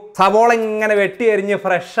ചെയ്യൂ? സവോള ഇങ്ങനെ വെട്ടി എരിഞ്ഞ്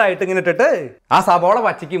ഫ്രഷ് ആയിട്ട് ഇങ്ങനെ ഇട്ടിട്ട് ആ സവോള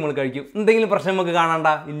പച്ചയ്ക്ക് നമ്മൾ കഴിക്കും. എന്തെങ്കിലും പ്രശ്നം നമുക്ക് കാണണ്ട?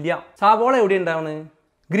 ഇല്ല. സവോള എവിടെ ഉണ്ടാവണ്?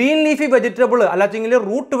 Green leafy vegetable അല്ലാച്ചെങ്കിൽ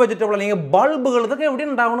root vegetable അല്ലെങ്കിൽ ബൾബുകൾ, ഇതൊക്കെ എവിടെ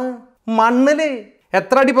ഉണ്ടാവണ്? മണ്ണില്.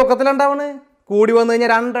 എത്ര അടി പൊക്കത്തിലുണ്ടാവണ്? കൂടി വന്നു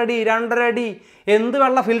കഴിഞ്ഞാൽ 2 അടി 2.5 അടി. എന്ത്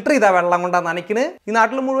വെള്ളം ഫിൽറ്റർ ചെയ്താ വെള്ളം കൊണ്ടാ നനയ്ക്കണ് ഈ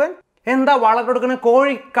നാട്ടിൽ മുഴുവൻ? എന്താ വളം കൊടുക്കണേ?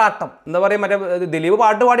 കോഴിക്കാട്ടം. എന്താ പറയുക, മറ്റേ ദിലീപ്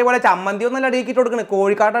പാട്ട് പാടിയ പോലെ ചമ്മന്തി ഒന്നല്ല അടിയിക്കിട്ട് കൊടുക്കണേ,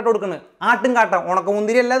 കോഴിക്കാട്ടായിട്ട് കൊടുക്കണേ. ആട്ടും കാട്ടം,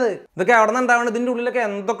 ഉണക്കമുന്തിരി അല്ലത്. ഇതൊക്കെ എവിടെ നിന്ന് ഉണ്ടാവണം? ഇതിൻ്റെ ഉള്ളിലൊക്കെ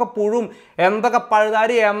എന്തൊക്കെ പുഴും, എന്തൊക്കെ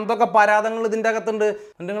പഴുതാരി, എന്തൊക്കെ പരാതങ്ങൾ ഇതിൻ്റെ അകത്തുണ്ട്.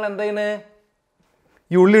 നിങ്ങൾ എന്താ ചെയ്യുന്നത്?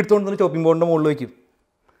 ഈ ഉള്ളി എടുത്തുകൊണ്ട് ചോപ്പിംഗ് ബോർഡിൻ്റെ മുകളിൽ വയ്ക്കും.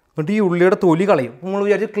 എന്നിട്ട് ഈ ഉള്ളിയുടെ തൊലി കളയും. നമ്മൾ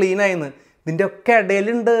വിചാരിച്ച് ക്ലീൻ ആയിന്ന്. ഇതിൻ്റെ ഒക്കെ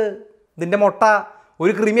ഇടയിലുണ്ട് ഇതിൻ്റെ മുട്ട.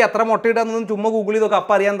 ഒരു കൃമി എത്ര മുട്ട ഇടാന്നൊന്നും ചുമ്മാ ഗൂഗിൾ ചെയ്തൊക്കെ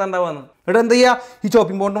അപ്പം അറിയാൻ എന്താ ഉണ്ടാവുകയെന്ന്. എന്നിട്ട് എന്താ ചെയ്യുക? ഈ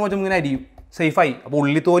ചോപ്പിംഗ് ബോർഡിൻ്റെ മോശം ഇങ്ങനെ അരിയും. സേഫായി. അപ്പോൾ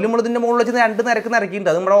ഉള്ളിത്തോലും നമ്മൾ ഇതിൻ്റെ മുകളിൽ വെച്ച് 2 നിരക്ക് നിരക്കിയിട്ടുണ്ട്.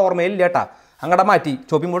 അത് നമ്മുടെ ഓർമ്മയിലില്ല കേട്ടാ. അങ്ങടെ മാറ്റി.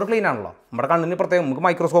 ചോപ്പിംഗ് ബോർഡ് ക്ലീൻ ആണല്ലോ. നമ്മുടെ കണ്ണിന് പ്രത്യേകം, നമുക്ക്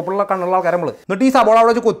മൈക്രോസ്കോപ്പിലുള്ള കണ്ണുള്ള ആൾക്കാർ നമ്മൾ. എന്നിട്ട് ഈ സബോള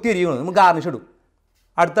അവിടെ വെച്ച് കൊത്തി അരിയുന്നത് നമുക്ക് ഗാർണിഷ് ഇടും.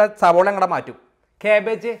 അടുത്ത സബോള അങ്ങടെ മാറ്റും.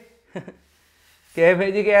 ക്യാബേജ്,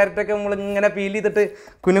 ക്യാരറ്റൊക്കെ നമ്മൾ ഇങ്ങനെ പീൽ ചെയ്തിട്ട്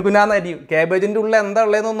കുന്നാന്ന് അരിയും. ക്യാബേജിൻ്റെ ഉള്ളിൽ എന്താ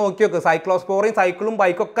ഉള്ളതെന്ന് നോക്കി നോക്ക്. സൈക്ലോസ്പോറയും സൈക്കിളും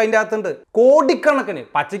ബൈക്കൊക്കെ അതിൻ്റെ അകത്തുണ്ട്. കോടിക്കണക്കിന്.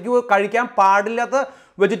 പച്ചയ്ക്ക് കഴിക്കാൻ പാടില്ലാത്ത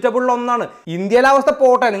വെജിറ്റബിളിലൊന്നാണ്. ഇന്ത്യയിലെ അവസ്ഥ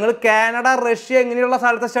പോട്ടെ, നിങ്ങൾ കാനഡ, റഷ്യ ഇങ്ങനെയുള്ള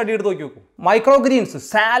സ്ഥലത്തെ സ്റ്റഡി എടുത്ത് നോക്കി നോക്കും. മൈക്രോ ഗ്രീൻസ്,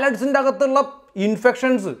 സാലഡ്സിൻ്റെ അകത്തുള്ള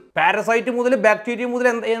ഇൻഫെക്ഷൻസ്, പാരസൈറ്റ് മുതൽ ബാക്ടീരിയ മുതൽ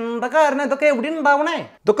എന്താ കാരണം? ഇതൊക്കെ എവിടെ ഉണ്ടാവണേ?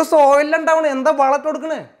 ഇതൊക്കെ സോയിലുണ്ടാവണേ. എന്താ വളർത്ത്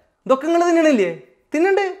കൊടുക്കണേ? ഇതൊക്കെ നിങ്ങൾ തിന്നണില്ലേ?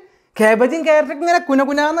 തിന്നണ്ട്. കാബേജും ക്യാരറ്റൊക്കെ ഇങ്ങനെ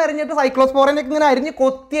കുനാന്ന് അരിഞ്ഞിട്ട് സൈക്ലോസ്പോറിനൊക്കെ ഇങ്ങനെ അരിഞ്ഞ്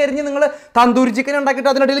കൊത്തി അരിഞ്ഞ് നിങ്ങൾ തന്തൂരി ചിക്കൻ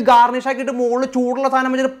ഉണ്ടാക്കിയിട്ട് അതിനിടയിൽ ഗാർണിഷ് ആക്കിയിട്ട് മുകളിൽ ചൂടുള്ള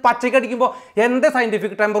സാധനം വെച്ചിട്ട് പച്ചയ്ക്ക് അടിക്കുമ്പോൾ എന്താ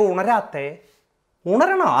സയൻറ്റിഫിക് ടെമ്പർ ഉണരാത്തേ?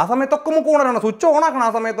 ഉണരണോ? ആ സമയത്തൊക്കെ നമുക്ക് ഉണരണം, സ്വിച്ച് ഓൺ ആക്കണം.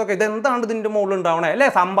 ആ സമയത്തൊക്കെ ഇതെന്താണ് ഇതിൻ്റെ മുകളിൽ ഉണ്ടാവണേ അല്ലേ?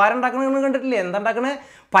 സംഭാരം ഉണ്ടാക്കണമെന്ന് കണ്ടിട്ടില്ലേ? എന്താ ഉണ്ടാക്കണേ?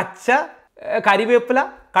 പച്ച കരിവേപ്പില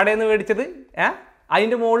കടയിൽ നിന്ന് മേടിച്ചത്,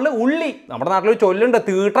 അതിൻ്റെ മുകളിൽ ഉള്ളി. നമ്മുടെ നാട്ടിൽ ചൊല്ലുണ്ട്,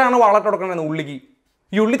 തീട്ടാണ് വളട്ട് കൊടുക്കണത് ഉള്ളിക്ക്.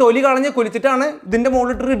 ഈ ഉള്ളി തൊലി കളഞ്ഞ് കുലിച്ചിട്ടാണ് ഇതിൻ്റെ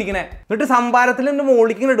മുകളിലിട്ട് ഇടിക്കണേ. എന്നിട്ട് സംഭാരത്തിൽ എൻ്റെ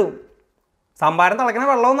മുകളിലേക്ക് ഇടും. സംഭാരം തിളക്കണ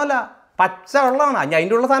വെള്ളമൊന്നുമല്ല, പച്ച വെള്ളമാണ്.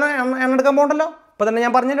 അതിൻ്റെ ഉള്ള സാധനം എണ്ണ എടുക്കാൻ പോകണ്ടല്ലോ. ഇപ്പം തന്നെ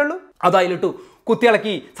ഞാൻ പറഞ്ഞല്ലോ. അത് അതിലിട്ടു കുത്തി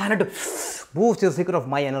ഇളക്കി സാധനം ഇട്ടു. Boost the secret of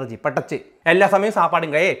my energy പട്ടച്ച്. എല്ലാ സമയവും സാപ്പാടും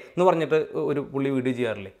കയേ എന്ന് പറഞ്ഞിട്ട് ഒരു പുള്ളി വീഡിയോ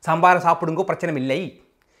ചെയ്യാറില്ലേ? സംഭാരം സാപ്പിടുങ്കോ പ്രശ്നമില്ലേ,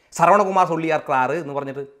 சரவணகுமார் சொல்லியார் ക്ലാറ് എന്ന്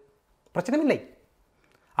പറഞ്ഞിട്ട് പ്രശ്നമില്ലേ.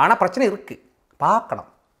 ആണാ പ്രശ്നം ഇറുക്ക് പാക്കണം.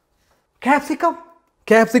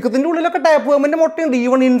 ക്യാപ്സിക്കത്തിൻ്റെ ഉള്ളിലൊക്കെ tap വേമിൻ്റെ മുട്ടയുണ്ട്.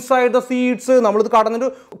 Even inside the seeds. നമ്മളിത് കടന്നിട്ട്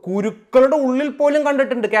കുരുക്കളുടെ ഉള്ളിൽ പോലും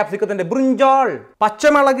കണ്ടിട്ടുണ്ട് ക്യാപ്സിക്കത്തിൻ്റെ. ബ്രിഞ്ചാൾ,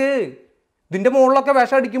 പച്ചമുളക്, ഇതിൻ്റെ മുകളിലൊക്കെ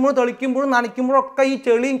വിഷം അടിക്കുമ്പോഴും തെളിക്കുമ്പോഴും നനയ്ക്കുമ്പോഴൊക്കെ ഈ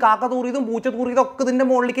ചെളിയും കാക്ക തൂറിയതും പൂച്ച തൂറിയതും ഒക്കെ ഇതിൻ്റെ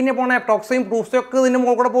മുകളിലേക്ക് തന്നെ പോകണേ. ടോക്സയും പ്രൂഫ്സും ഒക്കെ ഇതിൻ്റെ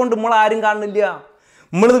മുകളിൽ കൂടെ പോകുന്നുണ്ട്. നമ്മളാരും കാണുന്നില്ല.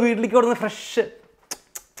 നമ്മളിത് വീട്ടിലേക്ക് കൊടുക്കുന്ന ഫ്രഷ്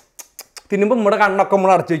തിന്നുമ്പോൾ നമ്മുടെ കണ്ണൊക്കെ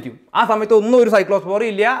നമ്മൾ അടച്ചു വയ്ക്കും. ആ സമയത്ത് ഒന്നും ഒരു സൈക്ലോസ്പോറും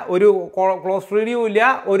ഇല്ല, ഒരു ക്ലോസ്ട്രീഡിയും ഇല്ല,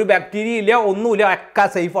 ഒരു ബാക്ടീരിയ ഇല്ല, ഒന്നുമില്ല. ഒക്കെ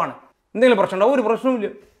സേഫാണ്. എന്തെങ്കിലും പ്രശ്നമുണ്ടോ? ഒരു പ്രശ്നവുമില്ല.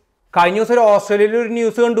 കഴിഞ്ഞ ദിവസം ഒരു ഓസ്ട്രേലിയയിൽ ഒരു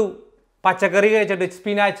ന്യൂസ് കണ്ടു. പച്ചക്കറി കഴിച്ചിട്ട്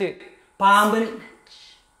സ്പിനാച്ച് പാമ്പിന്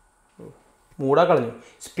മൂടാ കളഞ്ഞു.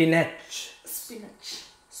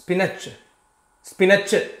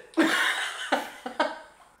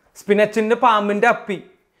 സ്പിനച്ചിന്റെ പാമ്പിന്റെ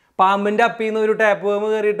അപ്പിന്ന് ഒരു ടാപ്പ് വേമ്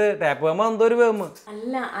കയറിയിട്ട്, ടാപ്പ് വേമ എന്തോ ഒരു വേമ്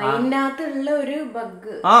അല്ല, അതിനകത്തുള്ള ഒരു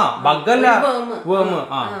ബഗ്. ബഗ്ഗല്ല, വേമ്.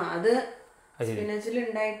 അത്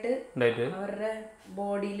സ്പിനച്ചിലുണ്ടായിട്ട് അവരുടെ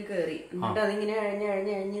ബോഡിയിൽ കയറി. എന്നിട്ട് അതിങ്ങനെ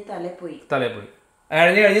അഴിഞ്ഞ് തലയിൽ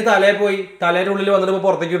പോയി. തലയുടെ ഉള്ളിൽ വന്നിട്ട്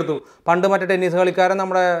പുറത്തേക്ക് എടുത്തു. പണ്ട് മറ്റേ ടെന്നീസ് കളിക്കാരൻ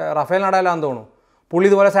നമ്മുടെ റഫേൽ നടാലാന്ന് തോന്നുന്നു. പുള്ളി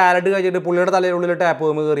ഇതുപോലെ സാലഡ് കഴിച്ചിട്ട് പുള്ളിയുടെ തലയുടെ ഉള്ളിൽ ടാപ്പ്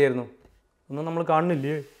വേമ് കയറിയായിരുന്നു. ഒന്നും നമ്മൾ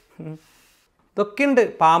കാണുന്നില്ലേ? ഇതൊക്കെ ഉണ്ട്.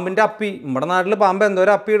 പാമ്പിൻ്റെ അപ്പി. നമ്മുടെ നാട്ടിൽ പാമ്പ്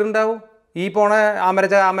എന്തോരം അപ്പി ഇടുണ്ടാവും. ഈ പോണ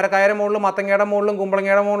അമരക്കായയുടെ മുകളിലും മത്തങ്ങയുടെ മുകളിലും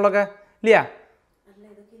കുമ്പളങ്ങയുടെ മുകളിലൊക്കെ ഇല്ല.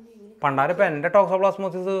 പണ്ടാരിപ്പോൾ എൻ്റെ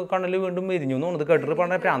ടോക്സോപ്ലാസ്മോസിസ് കണ്ണിൽ വീണ്ടും വിരിഞ്ഞു എന്ന് തോന്നുന്നത് കേട്ടിട്ട്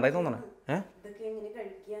പണ്ടാ പ്രാന്തായി തോന്നണേ.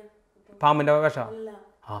 പാമ്പിൻ്റെ വിഷം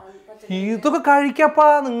ഇതൊക്കെ കഴിക്കപ്പാ.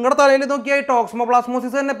 നിങ്ങളുടെ തലയിൽ നോക്കിയാൽ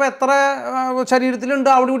ടോക്സോപ്ലാസ്മോസിസ് തന്നെ ഇപ്പം എത്ര ശരീരത്തിലുണ്ട്,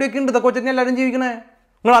 അവിടെ ഇവിടെയൊക്കെ ഉണ്ട്. ഇതൊക്കെ വെച്ചിട്ട് എല്ലാവരും ജീവിക്കണേ.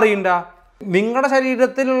 നിങ്ങൾ അറിയണ്ട? നിങ്ങളുടെ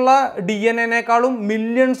ശരീരത്തിലുള്ള DNA-നേക്കാളും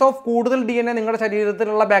മില്യൺസ് ഓഫ് കൂടുതൽ DNA നിങ്ങളുടെ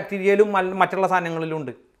ശരീരത്തിലുള്ള ബാക്ടീരിയയിലും മറ്റുള്ള സാധനങ്ങളിലും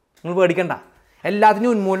ഉണ്ട്. നിങ്ങൾ പേടിക്കണ്ട. എല്ലാത്തിനും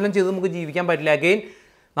ഉന്മൂലനം ചെയ്ത് നമുക്ക് ജീവിക്കാൻ പറ്റില്ല. അഗെയിൻ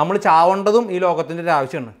നമ്മൾ ചാവേണ്ടതും ഈ ലോകത്തിൻ്റെ ഒരു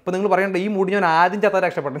ആവശ്യമാണ്. ഇപ്പം നിങ്ങൾ പറയണ്ട ഈ മൂടി ഞാൻ ആദ്യം ചത്ത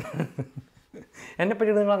രക്ഷപ്പെട്ടു. എന്നെ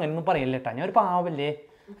പറ്റിയിട്ട് നിങ്ങൾ അങ്ങനെയൊന്നും പറയില്ല കേട്ടോ. ഞാൻ ഒരു പാവല്ലേ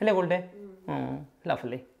അല്ലേ കൊണ്ടേ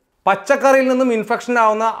ലഫല്ലേ. പച്ചക്കറിയിൽ നിന്നും ഇൻഫെക്ഷൻ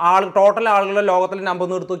ആവുന്ന ടോട്ടൽ ആളുകളുടെ ലോകത്തിലെ നമ്പർ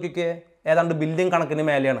എടുത്ത് നോക്കിയൊക്കെ ഏതാണ്ട് ബില്യൺ കണക്കിന്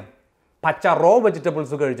മേലെയാണ് പച്ച റോ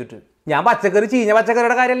വെജിറ്റബിൾസ് കഴിച്ചിട്ട്. ഞാൻ പച്ചക്കറി ചീഞ്ഞ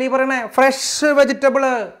പച്ചക്കറിയുടെ കാര്യമല്ലേ ഈ പറയണേ. ഫ്രഷ് വെജിറ്റബിൾ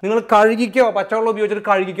നിങ്ങൾ കഴുകിക്കോ, പച്ചവെള്ളം ഉപയോഗിച്ചിട്ട്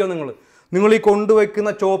കഴുകിക്കോ. നിങ്ങൾ ഈ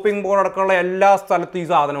കൊണ്ടുവയ്ക്കുന്ന ചോപ്പിംഗ് ബോർഡ് അടക്കമുള്ള എല്ലാ സ്ഥലത്തും ഈ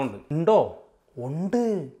സാധനം ഉണ്ടോ? ഉണ്ട്.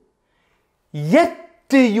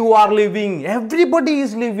 Yet you are living, everybody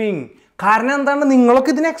is living. കാരണം എന്താണ്?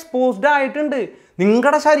 നിങ്ങളൊക്കെ ഇതിന് എക്സ്പോസ്ഡ് ആയിട്ടുണ്ട്.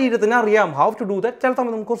 നിങ്ങളുടെ ശരീരത്തിന് അറിയാം ഹൗ ടു ഡു ദാറ്റ്. ചില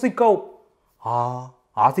സമയത്ത് നമുക്ക് സിക്കാവും.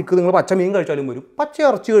 ആ സിക്ക് നിങ്ങൾ പച്ച മീൻ കഴിച്ചാലും വരും, പച്ച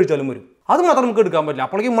ഇറച്ചി കഴിച്ചാലും വരും. അത് മാത്രം നമുക്ക് എടുക്കാൻ പറ്റില്ല.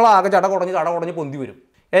 അപ്പോഴേക്കും നമ്മൾ ആകെ ചട കുടഞ്ഞ് പൊന്തി വരും.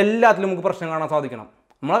 എല്ലാത്തിലും നമുക്ക് പ്രശ്നം കാണാൻ സാധിക്കണം.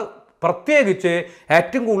 നമ്മൾ പ്രത്യേകിച്ച്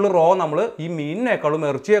ഏറ്റവും കൂടുതൽ റോ നമ്മൾ ഈ മീനിനേക്കാളും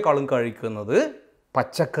ഇറച്ചിയേക്കാളും കഴിക്കുന്നത്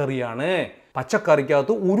പച്ചക്കറിയാണ്.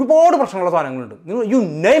 പച്ചക്കറിക്കകത്ത് ഒരുപാട് പ്രശ്നമുള്ള സാധനങ്ങളുണ്ട്. നിങ്ങൾ you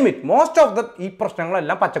name it, most of ഈ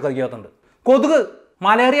പ്രശ്നങ്ങളെല്ലാം പച്ചക്കറിക്കകത്തുണ്ട്. കൊതുക്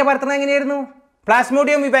മലേറിയ പരത്തുന്നത് എങ്ങനെയായിരുന്നു?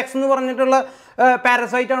 പ്ലാസ്മോഡിയം വിവാക്സ് എന്ന് പറഞ്ഞിട്ടുള്ള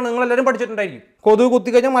പാരസൈറ്റ് ആണ്. നിങ്ങളെല്ലാവരും പഠിച്ചിട്ടുണ്ടായിരിക്കും. കൊതുക്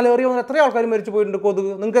കുത്തിക്കഴിഞ്ഞാൽ മലേറിയ വന്ന് എത്ര ആൾക്കാർ മരിച്ചു പോയിട്ടുണ്ട്. കൊതുക്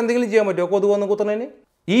നിങ്ങൾക്ക് എന്തെങ്കിലും ചെയ്യാൻ പറ്റുമോ കൊതുക് വന്ന് കുത്തുന്നതിന്?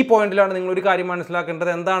 ഈ പോയിന്റിലാണ് നിങ്ങളൊരു കാര്യം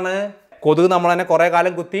മനസ്സിലാക്കേണ്ടത്. എന്താണ്? കൊതുക് നമ്മൾ തന്നെ കുറേ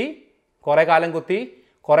കാലം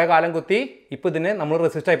കുത്തി ഇപ്പോൾ ഇതിന് നമ്മൾ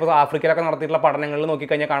റെസിസ്റ്റ്. ഇപ്പോൾ ആഫ്രിക്കയിലൊക്കെ നടത്തിയിട്ടുള്ള പഠനങ്ങളിൽ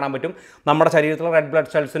നോക്കിക്കഴിഞ്ഞാൽ കാണാൻ പറ്റും നമ്മുടെ ശരീരത്തിലെ റെഡ്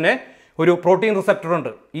ബ്ലഡ് സെൽസിന് ഒരു പ്രോട്ടീൻ റിസപ്റ്റർ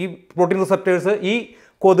ഉണ്ട്. ഈ പ്രോട്ടീൻ റിസപ്റ്റേഴ്സ് ഈ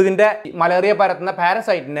കൊതുകിൻ്റെ മലേറിയ പരത്തുന്ന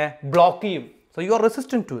പാരസൈറ്റിനെ ബ്ലോക്ക് ചെയ്യും. So you are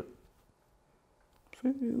resistant to it.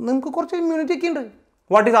 നമുക്ക് കുറച്ച് ഇമ്മ്യൂണിറ്റി ഒക്കെ ഉണ്ട്.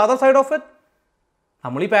 What is other side of it?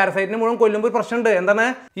 നമ്മൾ ഈ പാരസൈറ്റിനെ മുഴുവൻ കൊല്ലുമ്പോൾ ഒരു പ്രശ്നമുണ്ട്. എന്താണ്?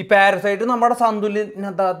 ഈ പാരസൈറ്റ് നമ്മുടെ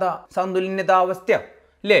സന്തുലിതാവസ്ഥ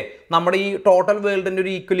ഇല്ലേ, നമ്മുടെ ഈ ടോട്ടൽ വേൾഡിൻ്റെ ഒരു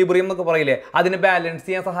ഈക്വലിബ്രിയം എന്നൊക്കെ പറയില്ലേ, അതിനെ ബാലൻസ്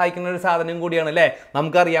ചെയ്യാൻ സഹായിക്കുന്ന ഒരു സാധനം കൂടിയാണ് അല്ലേ.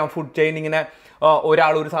 നമുക്കറിയാം ഫുഡ് ചെയിൻ ഇങ്ങനെ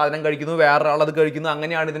ഒരാൾ ഒരു സാധനം കഴിക്കുന്നു, വേറൊരാൾ അത് കഴിക്കുന്നു,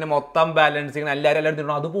 അങ്ങനെയാണ് ഇതിനെ മൊത്തം ബാലൻസ് ചെയ്യുന്നത്. എല്ലാവരും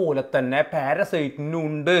തിന്നണം. അതുപോലെ തന്നെ പാരസൈറ്റിനും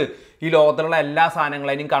ഉണ്ട് ഈ ലോകത്തിലുള്ള എല്ലാ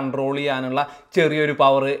സാധനങ്ങളെയും കൺട്രോൾ ചെയ്യാനുള്ള ചെറിയൊരു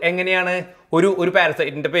പവർ. എങ്ങനെയാണ്? ഒരു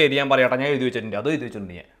പാരസൈറ്റിൻ്റെ പേര് ഞാൻ പറയട്ടെ, ഞാൻ എഴുതി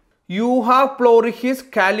വെച്ചിട്ടുണ്ട് ഞാൻ. യൂഹാപ്ലോറിഹിസ്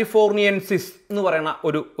കാലിഫോർണിയൻസിസ് എന്ന് പറയുന്ന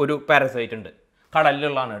ഒരു പാരസൈറ്റ് ഉണ്ട്.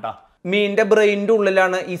 കടലിലുള്ളതാണ് കേട്ടോ. മീനിന്റെ ബ്രെയിനിന്റെ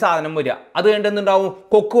ഉള്ളിലാണ് ഈ സാധനം വരിക. അത് കഴിഞ്ഞിട്ട് എന്തുണ്ടാവും,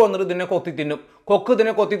 കൊക്ക് വന്നിട്ട് ഇതിനെ കൊത്തി തിന്നും. കൊക്ക്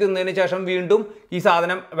ഇതിനെ കൊത്തി തിന്നതിന് ശേഷം വീണ്ടും ഈ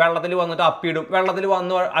സാധനം വെള്ളത്തിൽ വന്നിട്ട് അപ്പിയിടും. വെള്ളത്തിൽ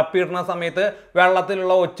വന്ന് അപ്പിയിടുന്ന സമയത്ത്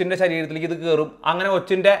വെള്ളത്തിലുള്ള ഒച്ചിന്റെ ശരീരത്തിലേക്ക് ഇത് കയറും. അങ്ങനെ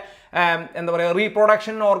ഒച്ചിന്റെ എന്താ പറയുക,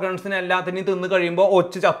 റീപ്രൊഡക്ഷൻ ഓർഗൻസിനെ എല്ലാത്തിനെയും തിന്ന് കഴിയുമ്പോൾ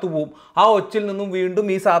ഒച്ച് ചത്തുപോകും. ആ ഒച്ചിൽ നിന്നും വീണ്ടും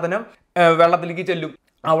ഈ സാധനം വെള്ളത്തിലേക്ക് ചെല്ലും.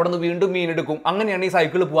 അവിടെ നിന്ന് വീണ്ടും മീനെടുക്കും. അങ്ങനെയാണ് ഈ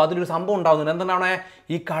സൈക്കിൾ പോകുക. അതിലൊരു സംഭവം ഉണ്ടാകുന്നുണ്ട്. എന്താണ്,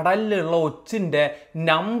 ഈ കടലിലുള്ള ഒച്ചിൻ്റെ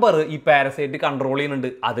നമ്പർ ഈ പാരസൈറ്റ് കൺട്രോൾ ചെയ്യുന്നുണ്ട്.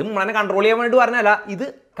 അത് നമ്മളെ കൺട്രോൾ ചെയ്യാൻ വേണ്ടി പറഞ്ഞല്ല, ഇത്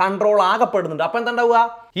കൺട്രോൾ ആകപ്പെടുന്നുണ്ട്. അപ്പം എന്താ ഉണ്ടാവുക,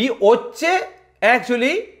 ഈ ഒച്ച്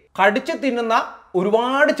ആക്ച്വലി കടിച്ച് തിന്നുന്ന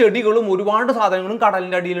ഒരുപാട് ചെടികളും ഒരുപാട് സാധനങ്ങളും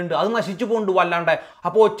കടലിൻ്റെ അടിയിലുണ്ട്. അത് നശിച്ചു പോകുന്നുണ്ട് വല്ലാണ്ട്.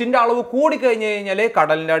 അപ്പോൾ ഒച്ചിൻ്റെ അളവ് കൂടിക്കഴിഞ്ഞ് കഴിഞ്ഞാൽ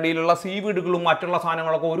കടലിൻ്റെ അടിയിലുള്ള സീവീഡുകളും മറ്റുള്ള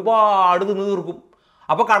സാധനങ്ങളൊക്കെ ഒരുപാട് തിന്ന് തീർക്കും.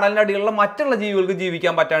 അപ്പോൾ കടലിൻ്റെ അടിയിലുള്ള മറ്റുള്ള ജീവികൾക്ക്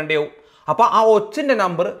ജീവിക്കാൻ പറ്റാണ്ടാവും. അപ്പോൾ ആ ഒച്ചിൻ്റെ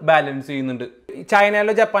നമ്പർ ബാലൻസ് ചെയ്യുന്നുണ്ട്.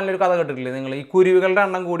 ചൈനയിലോ ജപ്പാനിലോ ഒരു കഥ കേട്ടിട്ടില്ലേ നിങ്ങൾ? ഈ കുരുവികളുടെ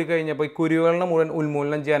എണ്ണം കൂടി കഴിഞ്ഞപ്പോൾ ഈ കുരുവികളുടെ മുഴുവൻ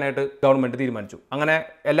ഉന്മൂലനം ചെയ്യാനായിട്ട് ഗവൺമെൻറ് തീരുമാനിച്ചു. അങ്ങനെ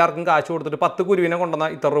എല്ലാവർക്കും കാശ് കൊടുത്തിട്ട് 10 കുരുവിനെ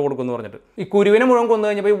കൊണ്ടുവന്നാൽ ഇത്ര രൂപ കൊടുക്കുമെന്ന് പറഞ്ഞിട്ട് ഈ കുരുവിനെ മുഴുവൻ കൊന്നു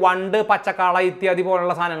കഴിഞ്ഞപ്പോൾ ഈ വണ്ട്, പച്ചക്കാള ഇത്യാദി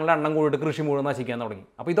പോലുള്ള സാധനങ്ങളുടെ എണ്ണം കൂടിയിട്ട് കൃഷി മുഴുവൻ നശിക്കാൻ തുടങ്ങി.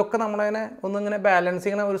 അപ്പോൾ ഇതൊക്കെ നമ്മളതിനെ ഒന്നിങ്ങനെ ബാലൻസ്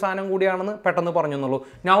ചെയ്യുന്ന ഒരു സാധനം കൂടിയാണെന്ന് പെട്ടെന്ന് പറഞ്ഞു എന്നുള്ളൂ.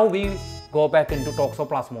 Now we go back in to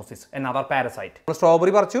toxoplasmosis, another parasite.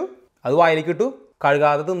 Strawberry പറിച്ചു, അത് വായിലേക്ക് ഇട്ടു,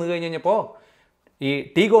 കഴുകാതെ തിന്നു കഴിഞ്ഞപ്പോൾ ഈ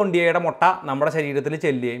ടീഗോണ്ടിയയുടെ മുട്ട നമ്മുടെ ശരീരത്തിൽ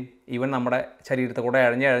ചെല്ലുകയും ഇവൻ നമ്മുടെ ശരീരത്തെ കൂടെ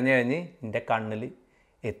ഇഴഞ്ഞ് എൻ്റെ കണ്ണിൽ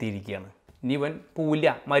എത്തിയിരിക്കുകയാണ്. ഇനി ഇവൻ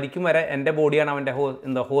പൂല്ല, മരിക്കും വരെ എൻ്റെ ബോഡിയാണ് അവൻ്റെ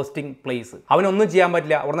ഹോസ്റ്റിംഗ് പ്ലേസ്. അവനൊന്നും ചെയ്യാൻ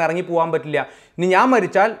പറ്റില്ല, അവിടെ നിന്ന് ഇറങ്ങി പോകാൻ പറ്റില്ല. ഇനി ഞാൻ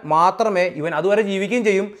മരിച്ചാൽ മാത്രമേ ഇവൻ അതുവരെ ജീവിക്കുകയും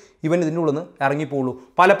ചെയ്യും, ഇവൻ ഇതിൻ്റെ ഉള്ളിൽ നിന്ന് ഇറങ്ങിപ്പോളൂ.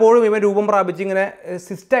 പലപ്പോഴും ഇവൻ രൂപം പ്രാപിച്ച് ഇങ്ങനെ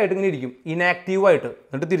സിസ്റ്റായിട്ട് ഇങ്ങനെ ഇരിക്കും, ഇനാക്റ്റീവായിട്ട്.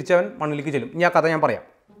 എന്നിട്ട് തിരിച്ചവൻ മണ്ണിലേക്ക് ചെല്ലും. ഇനി ആ കഥ ഞാൻ പറയാം.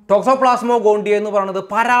 ടോക്സോപ്ലാസ്മോ ഗോണ്ടിയ എന്ന് പറയുന്നത്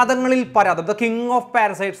പരാതങ്ങളിൽ പരാതം, ദ കിങ് ഓഫ്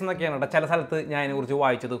പാരസൈറ്റ്സ് എന്നൊക്കെയാണ് കേട്ടോ ചില സ്ഥലത്ത് ഞാൻ അതിനെക്കുറിച്ച്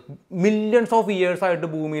വായിച്ചത്. മില്യൺസ് ഓഫ് ഇയേഴ്സ് ആയിട്ട്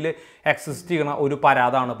ഭൂമിയിൽ എക്സിസ്റ്റ് ചെയ്യുന്ന ഒരു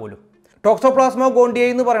പരാതാണ് പോലും. ടോക്സോപ്ലാസ്മോ ഗോണ്ടിയ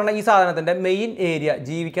എന്ന് പറയുന്ന ഈ സാധനത്തിൻ്റെ മെയിൻ ഏരിയ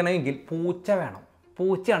ജീവിക്കണമെങ്കിൽ പൂച്ച വേണം.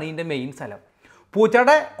 പൂച്ചയാണ് ഇതിൻ്റെ മെയിൻ സ്ഥലം.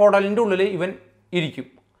 പൂച്ചയുടെ കുടലിൻ്റെ ഉള്ളിൽ ഇവൻ ഇരിക്കും.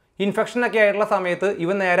 ഇൻഫെക്ഷനൊക്കെ ആയിട്ടുള്ള സമയത്ത്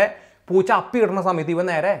ഇവൻ നേരെ, പൂച്ച അപ്പി ഇടുന്ന സമയത്ത് ഇവൻ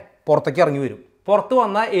നേരെ പുറത്തേക്ക് ഇറങ്ങി വരും. പുറത്ത്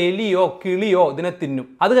വന്ന എലിയോ കിളിയോ ഇതിനെ തിന്നും.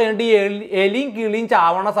 അത് കഴിഞ്ഞിട്ട് ഈ എലിയും കിളിയും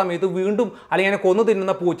ചാവണ സമയത്ത് വീണ്ടും, അല്ലെങ്കിൽ അങ്ങനെ കൊന്നു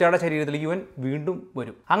തിന്നുന്ന പൂച്ചയുടെ ശരീരത്തിലേക്ക് ഇവൻ വീണ്ടും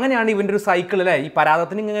വരും. അങ്ങനെയാണ് ഇവൻ്റെ ഒരു സൈക്കിൾ അല്ലേ. ഈ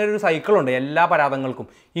പരാതത്തിന് ഇങ്ങനെ ഒരു സൈക്കിളുണ്ട് എല്ലാ പരാതങ്ങൾക്കും.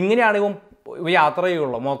 ഇങ്ങനെയാണ് ഇവൻ യാത്ര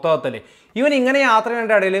ചെയ്യുള്ളൂ മൊത്തത്തിൽ. ഇവൻ ഇങ്ങനെ യാത്ര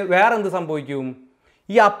ചെയ്യേണ്ട ഇടയിൽ വേറെ എന്ത് സംഭവിക്കും?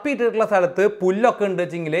 ഈ അപ്പിയിട്ടിട്ടുള്ള സ്ഥലത്ത് പുല്ലൊക്കെ ഉണ്ട്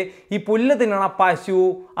വെച്ചെങ്കിൽ ഈ പുല്ല് തിന്നണ പശു,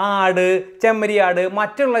 ആട്, ചെമ്മരിയാട്,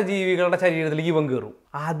 മറ്റുള്ള ജീവികളുടെ ശരീരത്തിലേക്ക് ഇവൻ കയറും.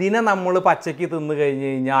 അതിനെ നമ്മൾ പച്ചയ്ക്ക് തിന്നു കഴിഞ്ഞ്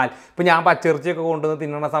കഴിഞ്ഞാൽ, ഇപ്പം ഞാൻ പച്ചിറച്ചിയൊക്കെ കൊണ്ടുവന്ന്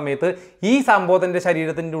തിന്നണ സമയത്ത് ഈ സംഭവത്തിൻ്റെ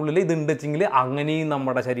ശരീരത്തിൻ്റെ ഉള്ളിൽ ഇതുണ്ട് വെച്ചെങ്കിൽ അങ്ങനെയും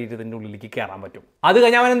നമ്മുടെ ശരീരത്തിൻ്റെ ഉള്ളിലേക്ക് കയറാൻ പറ്റും. അത്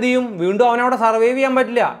കഴിഞ്ഞാൽ അവൻ എന്ത് ചെയ്യും? വീണ്ടും അവനവിടെ സർവൈവ് ചെയ്യാൻ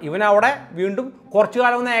പറ്റില്ല. ഇവനവിടെ വീണ്ടും കുറച്ചു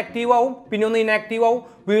കാലം ഒന്ന് ആക്റ്റീവ് ആവും, പിന്നെ ഒന്ന് ഇനാക്റ്റീവ് ആവും,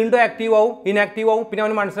 വീണ്ടും ആക്റ്റീവ് ആവും, ഇനാക്റ്റീവ് ആവും. പിന്നെ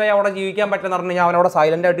അവന് മനസ്സിലായി അവിടെ ജീവിക്കാൻ പറ്റുമെന്ന് പറഞ്ഞു കഴിഞ്ഞാൽ അവനവിടെ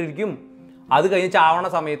സൈലൻ്റ് ആയിട്ടിരിക്കും. അത് കഴിഞ്ഞ് ചാവണ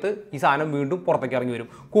സമയത്ത് ഈ സാധനം വീണ്ടും പുറത്തേക്ക് ഇറങ്ങി വരും.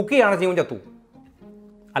 കുക്ക് ചെയ്യണ ചെയ്യുമ്പോൾ ചത്തു,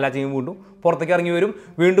 അല്ല ചെയ്യും വീണ്ടും പുറത്തേക്ക് ഇറങ്ങി വരും.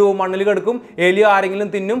 വീണ്ടും മണ്ണിൽ കിടക്കും, എലിയോ ആരെങ്കിലും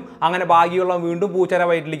തിന്നും. അങ്ങനെ ഭാഗ്യമുള്ള വീണ്ടും പൂച്ചര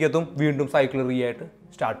വയറ്റിലേക്ക് എത്തും. വീണ്ടും സൈക്കിൾ റീ ആയിട്ട്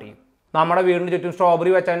സ്റ്റാർട്ട് ചെയ്യും. നമ്മുടെ വീടിന് ചുറ്റും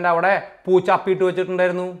സ്ട്രോബെറി വെച്ചതിൻ്റെ അവിടെ പൂച്ച അപ്പിയിട്ട്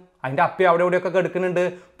വെച്ചിട്ടുണ്ടായിരുന്നു. അതിൻ്റെ അപ്പി അവിടെ ഇവിടെയൊക്കെ കിടക്കുന്നുണ്ട്.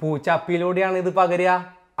 പൂച്ച അപ്പിയിലൂടെയാണ് ഇത് പകരുക.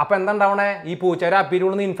 അപ്പം എന്താ ഉണ്ടാവണേ? ഈ പൂച്ചയുടെ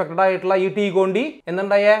അപ്പിയിലുള്ള നിന്ന് ഇൻഫെക്റ്റഡ് ആയിട്ടുള്ള ഈ ടീഗോണ്ടി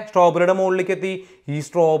എന്തുണ്ടായേ? സ്ട്രോബെറിയുടെ മുകളിലേക്ക് എത്തി. ഈ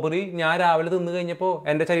സ്ട്രോബെറി ഞാൻ രാവിലെ തിന്നു കഴിഞ്ഞപ്പോൾ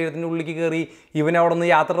എൻ്റെ ശരീരത്തിൻ്റെ ഉള്ളിലേക്ക് കയറി. ഇവൻ അവിടെ നിന്ന്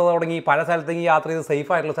യാത്ര തുടങ്ങി. പല സ്ഥലത്തേക്ക് യാത്ര ചെയ്ത്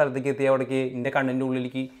സേഫ് ആയിട്ടുള്ള സ്ഥലത്തേക്ക് എത്തി. അവിടേക്ക് എൻ്റെ കണ്ണിൻ്റെ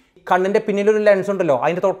ഉള്ളിലേക്ക്. കണ്ണിൻ്റെ പിന്നിലൊരു ലെൻസ് ഉണ്ടല്ലോ,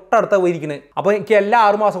 അതിൻ്റെ തൊട്ടടുത്ത പോയിരിക്കുന്നത്. അപ്പോൾ എനിക്ക് എല്ലാ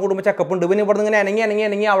 6 മാസം കൂടുമ്പോൾ ചെക്കപ്പ് ഉണ്ട്. ഇവൻ ഇവിടെ നിന്ന് ഇങ്ങനെ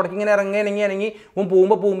അനങ്ങി അവിടേക്ക് ഇങ്ങനെ ഇറങ്ങി ഇവൻ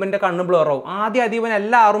പോകുമ്പോൾ എൻ്റെ കണ്ണ് ബ്ലറാവും. ആദ്യം ഇവൻ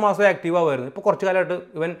എല്ലാ 6 മാസവും ആക്റ്റീവ് ആവുമായിരുന്നു. ഇപ്പോൾ കുറച്ച് കാലമായിട്ട്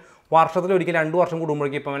ഇവൻ വർഷത്തിലൊരിക്കൽ 2 വർഷം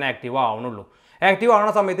കൂടുമ്പോഴേക്കും ഇപ്പം അവൻ ആക്റ്റീവ് ആവണുള്ളൂ. ആക്റ്റീവ്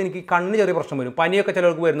ആവുന്ന സമയത്ത് എനിക്ക് കണ്ണിന് ചെറിയ പ്രശ്നം വരും. പനിയൊക്കെ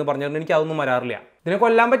ചിലർക്ക് വരുന്നു പറഞ്ഞിട്ടുണ്ട്. എനിക്ക് അതൊന്നും വരാറില്ല. ഇതിനെ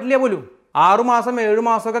കൊല്ലാൻ പറ്റില്ല പോലും. 6 മാസം 7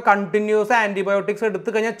 മാസമൊക്കെ കണ്ടിന്യൂസ് ആൻറ്റിബയോട്ടിക്സ് എടുത്തു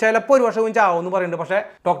കഴിഞ്ഞാൽ ചിലപ്പോൾ 1 വർഷം ചാവുമെന്ന് പറയുന്നുണ്ട്. പക്ഷേ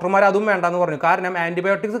ഡോക്ടർമാർ അതും വേണ്ടെന്ന് പറഞ്ഞു. കാരണം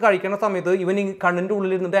ആൻറ്റിബയോട്ടിക്സ് കഴിക്കുന്ന സമയത്ത് ഇവൻ ഈ കണ്ണിൻ്റെ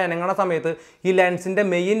ഉള്ളിൽ ഇരുന്നിട്ട് അനങ്ങണ സമയത്ത് ഈ ലെൻസിൻ്റെ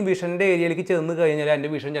മെയിൻ വിഷൻ്റെ ഏരിയയിലേക്ക് ചെന്ന് കഴിഞ്ഞാൽ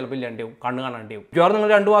എൻ്റെ വിഷൻ ചിലപ്പോൾ ഇല്ലാണ്ടാവും, കണ്ണ് കാണാണ്ടാവും. മിക്കവാറും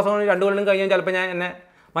നിങ്ങൾ 2 മാസം 2 കൊല്ലം കഴിഞ്ഞാൽ ചിലപ്പോൾ ഞാൻ എന്നെ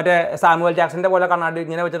മറ്റേ സാമുവൽ ജാക്സൻ്റെ പോലെ കണ്ണാടി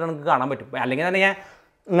ഇങ്ങനെ വെച്ചിട്ട് നമുക്ക് കാണാൻ പറ്റും. അല്ലെങ്കിൽ തന്നെ ഞാൻ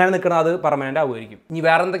ഇങ്ങനെ നിൽക്കണം, അത് പെർമനൻ്റ് ആവുമായിരിക്കും. ഇനി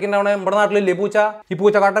വേറെ എന്തൊക്കെ ഉണ്ടാവണേ? നമ്മുടെ നാട്ടിലില്ലേ പൂച്ച? ഈ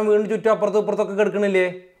പൂച്ചക്കാട്ടം വീണ്ടും ചുറ്റും അപ്പുറത്തും ഇപ്പുറത്തൊക്കെ കിടക്കണില്ലേ?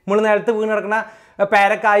 നമ്മൾ നേരത്തെ വീണ് കിടക്കണ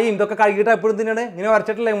പേരക്കായും ഇതൊക്കെ കഴുകിയിട്ട് എപ്പോഴും തിന്നണേ, ഇങ്ങനെ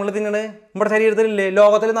വരച്ചിട്ടില്ലേ നമ്മൾ തിന്നണേ? നമ്മുടെ ശരീരത്തിലില്ലേ?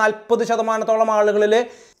 ലോകത്തിൽ 40% ആളുകളിൽ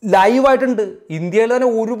ലൈവായിട്ടുണ്ട്. ഇന്ത്യയിൽ തന്നെ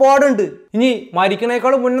ഒരുപാടുണ്ട്. ഇനി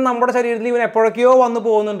മരിക്കണേക്കാളും മുന്നേ നമ്മുടെ ശരീരത്തിൽ ഇവൻ എപ്പോഴൊക്കെയോ വന്ന്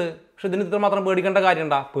പോകുന്നുണ്ട്. പക്ഷെ ഇതിന് ഇത്ര മാത്രം പേടിക്കേണ്ട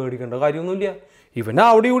കാര്യമുണ്ടാ? പേടിക്കേണ്ട കാര്യമൊന്നുമില്ല. ഇവന്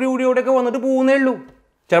അവിടെ ഇവിടെയൊക്കെ വന്നിട്ട് പോകുന്നേ ഉള്ളൂ.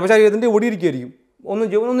 ചിലപ്പോൾ ശരീരത്തിൻ്റെ ഇവിടെ ഇരിക്കുമായിരിക്കും,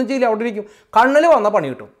 ഒന്നും ചെയ്യില്ല, അവിടെ ഇരിക്കും. കണ്ണിൽ വന്ന പണി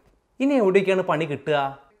കിട്ടും. ഇനി എവിടേക്കാണ് പണി കിട്ടുക?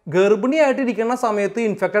 ഗർഭിണിയായിട്ടിരിക്കുന്ന സമയത്ത്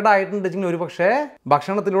ഇൻഫെക്റ്റഡ് ആയിട്ടുണ്ടെങ്കിൽ ഒരു പക്ഷേ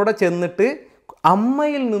ഭക്ഷണത്തിലൂടെ ചെന്നിട്ട്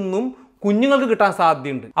അമ്മയിൽ നിന്നും കുഞ്ഞുങ്ങൾക്ക് കിട്ടാൻ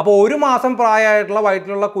സാധ്യതയുണ്ട്. അപ്പോൾ 1 മാസം പ്രായമായിട്ടുള്ള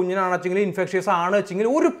വയറ്റിലുള്ള കുഞ്ഞിനാണെച്ചെങ്കിൽ ഇൻഫെക്ഷ്യസ് ആണ് വെച്ചെങ്കിൽ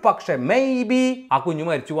ഒരു പക്ഷേ ബി ആ കുഞ്ഞ്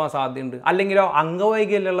മരിച്ചു പോകാൻ സാധ്യതയുണ്ട്. അല്ലെങ്കിലോ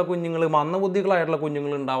അംഗവൈകല്യമുള്ള കുഞ്ഞുങ്ങൾ, മന്ദബുദ്ധികളായിട്ടുള്ള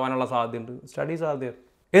കുഞ്ഞുങ്ങൾ ഉണ്ടാവാനുള്ള സാധ്യതയുണ്ട്. Studies R there.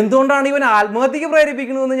 എന്തുകൊണ്ടാണ് ഇവൻ ആത്മഹത്യക്ക്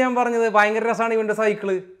പ്രേരിപ്പിക്കണമെന്ന് ഞാൻ പറഞ്ഞത്? ഭയങ്കര രസമാണ് ഇവൻ്റെ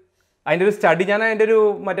സൈക്കിള്. അതിൻ്റെ ഒരു സ്റ്റഡി ഞാൻ അതിൻ്റെ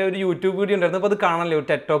ഒരു യൂട്യൂബ് വീഡിയോ ഉണ്ടായിരുന്നു. അപ്പോൾ അത് കാണാനല്ലേ, ഒരു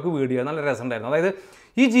ടെക്ടോക്ക് വീഡിയോ, നല്ല രസമുണ്ടായിരുന്നു. അതായത്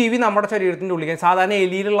ഈ ജീവി നമ്മുടെ ശരീരത്തിൻ്റെ ഉള്ളിൽ, സാധാരണ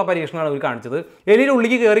എലിയിലുള്ള പരീക്ഷണമാണ് ഇവർ കാണിച്ചത്. എലിയുടെ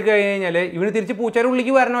ഉള്ളിലേക്ക് കയറി കഴിഞ്ഞാൽ ഇവന് തിരിച്ച് പൂച്ചയുടെ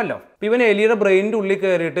ഉള്ളിലേക്ക് വരണമല്ലോ. അപ്പോൾ ഇവൻ എലിയുടെ ബ്രെയിനിൻ്റെ ഉള്ളിൽ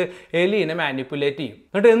കയറിയിട്ട് എലിനെ മാനിപ്പുലേറ്റ് ചെയ്യും.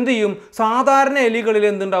 എന്നിട്ട് എന്ത് ചെയ്യും? സാധാരണ എലികളിൽ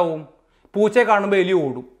എന്തുണ്ടാവും? പൂച്ചയെ കാണുമ്പോൾ എലി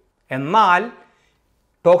ഓടും. എന്നാൽ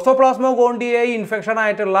ടോക്സോപ്ലാസ്മോ ഗോണ്ടിയെ ഇൻഫെക്ഷൻ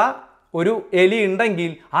ആയിട്ടുള്ള ഒരു എലി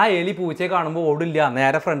ഉണ്ടെങ്കിൽ ആ എലി പൂച്ചയെ കാണുമ്പോൾ ഓടില്ല,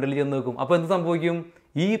 നേരെ ഫ്രണ്ടിൽ ചെന്ന് നിൽക്കും. അപ്പോൾ എന്ത് സംഭവിക്കും?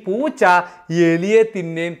 ഈ പൂച്ച എലിയെ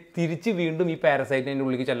തിന്നേം തിരിച്ച് വീണ്ടും ഈ പാരസൈറ്റിൻ്റെ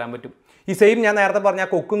ഉള്ളിലേക്ക് ചെല്ലാൻ പറ്റും. ഈ സെയിം ഞാൻ നേരത്തെ പറഞ്ഞ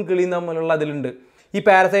കൊക്കും കിളിയും തമ്മിലുള്ള അതിലുണ്ട്. ഈ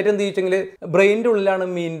പാരസൈറ്റ് എന്ത് ചോദിച്ചെങ്കിൽ ബ്രെയിനിൻ്റെ ഉള്ളിലാണ്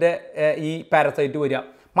മീനിൻ്റെ ഈ പാരസൈറ്റ് വരിക.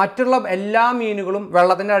 മറ്റുള്ള എല്ലാ മീനുകളും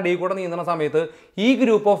വെള്ളത്തിൻ്റെ അടിയിൽ കൂടെ നീന്തുന്ന സമയത്ത് ഈ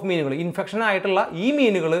ഗ്രൂപ്പ് ഓഫ് മീനുകൾ, ഇൻഫെക്ഷൻ ആയിട്ടുള്ള ഈ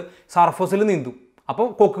മീനുകൾ സർഫസിൽ നീന്തും. അപ്പോൾ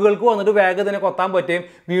കൊക്കുകൾക്ക് വന്നിട്ട് വേഗം ഇതിനെ കൊത്താൻ പറ്റുകയും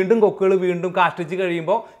വീണ്ടും കൊക്കുകൾ വീണ്ടും കാഷ്ടിച്ച്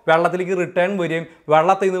കഴിയുമ്പോൾ വെള്ളത്തിലേക്ക് റിട്ടേൺ വരികയും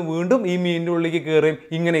വെള്ളത്തിൽ നിന്ന് വീണ്ടും ഈ മീനിൻ്റെ ഉള്ളിലേക്ക് കയറുകയും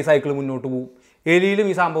ഇങ്ങനെ ഈ സൈക്കിൾ മുന്നോട്ട് പോകും. എലിയിലും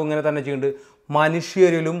ഈ സംഭവം ഇങ്ങനെ തന്നെ ചെയ്യുന്നുണ്ട്.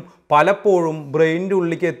 മനുഷ്യരിലും പലപ്പോഴും ബ്രെയിനിൻ്റെ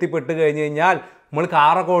ഉള്ളിലേക്ക് എത്തിപ്പെട്ട് കഴിഞ്ഞ് കഴിഞ്ഞാൽ നമ്മൾ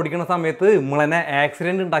കാറൊക്കെ ഓടിക്കുന്ന സമയത്ത് നമ്മളെന്നെ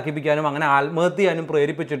ആക്സിഡൻറ്റ് ഉണ്ടാക്കിപ്പിക്കാനും അങ്ങനെ ആത്മഹത്യ ചെയ്യാനും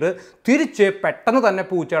പ്രേരിപ്പിച്ചിട്ട് തിരിച്ച് പെട്ടെന്ന് തന്നെ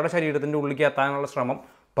പൂച്ചയുടെ ശരീരത്തിൻ്റെ ഉള്ളിലേക്ക് എത്താനുള്ള ശ്രമം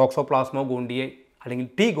ടോക്സോപ്ലാസ്മോ ഗോണ്ടിയെ അല്ലെങ്കിൽ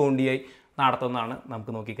ടി ഗോണ്ടിയെ നടത്തുന്നതാണ്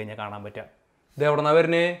നമുക്ക് നോക്കിക്കഴിഞ്ഞാൽ കാണാൻ പറ്റുക. ഇത് എവിടെ നിന്നാണ്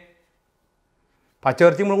വരുന്നത്?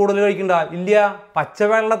 പച്ചയിറച്ചി നമ്മൾ കൂടുതൽ കഴിക്കണ്ട? ഇല്ല,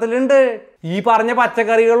 പച്ചവെള്ളത്തിലുണ്ട്. ഈ പറഞ്ഞ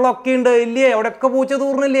പച്ചക്കറികളിലൊക്കെ ഉണ്ട്. ഇല്ലേ? എവിടെയൊക്കെ പൂച്ച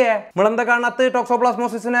തൂർന്നില്ലേ? നമ്മളെന്താ കാണാത്ത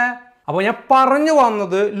ടോക്സോപ്ലാസ്മോസിസിനെ? അപ്പോൾ ഞാൻ പറഞ്ഞു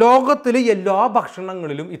വന്നത്, ലോകത്തിൽ എല്ലാ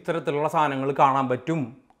ഭക്ഷണങ്ങളിലും ഇത്തരത്തിലുള്ള സാധനങ്ങൾ കാണാൻ പറ്റും.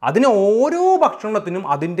 അതിന് ഓരോ ഭക്ഷണത്തിനും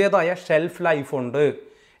അതിൻ്റേതായ ഷെൽഫ് ലൈഫ് ഉണ്ട്.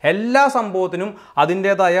 എല്ലാ സംഭവത്തിനും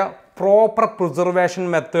അതിൻ്റേതായ പ്രോപ്പർ പ്രിസർവേഷൻ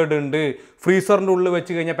മെത്തേഡ് ഉണ്ട്. ഫ്രീസറിൻ്റെ ഉള്ളിൽ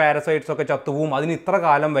വെച്ച് കഴിഞ്ഞാൽ പാരസൈറ്റ്സ് ഒക്കെ ചത്തുപോകും. അതിന് ഇത്ര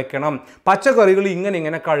കാലം വെക്കണം. പച്ചക്കറികൾ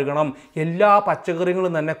ഇങ്ങനെ കഴുകണം. എല്ലാ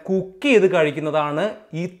പച്ചക്കറികളും തന്നെ കുക്ക് ചെയ്ത് കഴിക്കുന്നതാണ്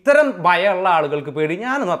ഇത്തരം ഭയമുള്ള ആളുകൾക്ക് പേടി.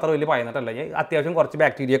 ഞാനൊന്നും അത്ര വലിയ ഭയന്നിട്ടല്ല. അത്യാവശ്യം കുറച്ച്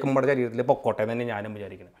ബാക്ടീരിയ ഒക്കെ നമ്മുടെ ശരീരത്തിൽ പൊക്കോട്ടെ തന്നെ ഞാനും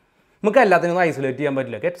വിചാരിക്കുന്നത്. നമുക്ക് എല്ലാത്തിനും ഐസൊലേറ്റ് ചെയ്യാൻ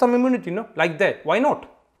പറ്റില്ല. Get some immunity, no like that, why not?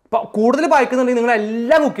 അപ്പോൾ കൂടുതൽ ഭയക്കുന്നുണ്ടെങ്കിൽ നിങ്ങൾ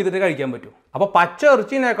എല്ലാം കുക്ക് ചെയ്തിട്ട് കഴിക്കാൻ പറ്റും. അപ്പോൾ പച്ച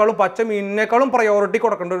ഇറച്ചിനേക്കാളും പച്ച മീനിനേക്കാളും പ്രയോറിറ്റി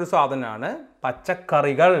കൊടുക്കേണ്ട ഒരു സാധനമാണ്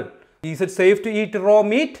പച്ചക്കറികൾ. Is it safe to eat raw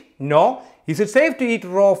meet? No. Is it safe to eat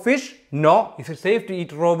raw fish? No. Is it safe to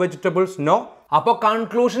eat raw vegetables? No. അപ്പോൾ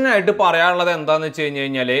കൺക്ലൂഷനായിട്ട് പറയാനുള്ളത് എന്താണെന്ന് വെച്ച്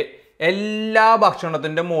കഴിഞ്ഞാൽ എല്ലാ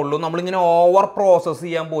ഭക്ഷണത്തിൻ്റെ മുകളിലും നമ്മളിങ്ങനെ ഓവർ പ്രോസസ്സ്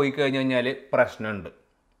ചെയ്യാൻ പോയി കഴിഞ്ഞ് കഴിഞ്ഞാൽ പ്രശ്നമുണ്ട്.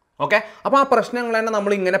 ഓക്കെ, അപ്പോൾ ആ പ്രശ്നങ്ങൾ തന്നെ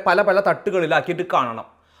നമ്മളിങ്ങനെ പല പല തട്ടുകളിലാക്കിയിട്ട് കാണണം.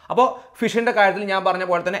 അപ്പോൾ ഫിഷിൻ്റെ കാര്യത്തിൽ ഞാൻ പറഞ്ഞ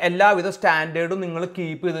പോലെ തന്നെ എല്ലാവിധ സ്റ്റാൻഡേർഡും നിങ്ങൾ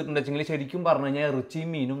കീപ്പ് ചെയ്തിട്ടുണ്ടെങ്കിൽ ശരിക്കും പറഞ്ഞു കഴിഞ്ഞാൽ ഇറച്ചിയും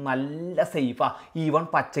മീനും നല്ല സേഫാണ്, ഈവൺ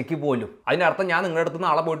പച്ചയ്ക്ക് പോലും. അതിനർത്ഥം ഞാൻ നിങ്ങളുടെ അടുത്ത്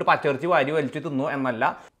നാളെ പോയിട്ട് പച്ചിറച്ചി വാരി വലിച്ച് തിന്നു എന്നല്ല.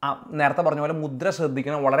 നേരത്തെ പറഞ്ഞ പോലെ മുദ്ര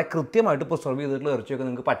ശ്രദ്ധിക്കണം. വളരെ കൃത്യമായിട്ട് പ്രിസർവ് ചെയ്തിട്ടുള്ള ഇറച്ചിയൊക്കെ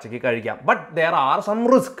നിങ്ങൾക്ക് പച്ചയ്ക്ക് കഴിക്കാം. But there are some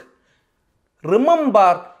risk.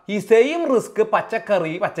 Remember, ഈ സെയിം റിസ്ക്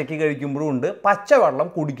പച്ചക്കറി പച്ചയ്ക്ക് കഴിക്കുമ്പോഴും ഉണ്ട്, പച്ചവെള്ളം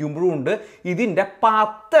കുടിക്കുമ്പോഴും ഉണ്ട്. ഇതിൻ്റെ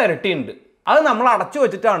 10 ഇരട്ടി ഉണ്ട്. അത് നമ്മൾ അടച്ചു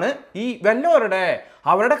വെച്ചിട്ടാണ് ഈ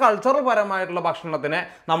അവരുടെ കൾച്ചറൽ പരമായിട്ടുള്ള ഭക്ഷണത്തിനെ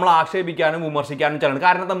നമ്മൾ ആക്ഷേപിക്കാനും വിമർശിക്കാനും ചെയ്യുന്നത്.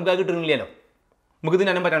 കാരണം നമുക്ക് അത് കിട്ടുന്നില്ലല്ലോ, നമുക്ക്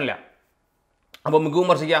തിന്നാനും പറ്റണില്ല. അപ്പോൾ നമുക്ക്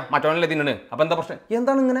വിമർശിക്കാം, മറ്റവനല്ലേ തിന്നണ്, അപ്പോൾ എന്താ പ്രശ്നം?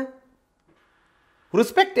 എന്താണ് ഇങ്ങനെ?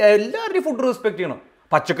 റെസ്പെക്ട്, എല്ലാവരുടെയും ഫുഡ് റെസ്പെക്ട് ചെയ്യണം.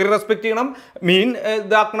 പച്ചക്കറി റെസ്പെക്ട് ചെയ്യണം, മീൻ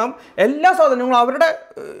ഇതാക്കണം. എല്ലാ സാധനങ്ങളും അവരുടെ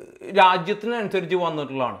രാജ്യത്തിനനുസരിച്ച്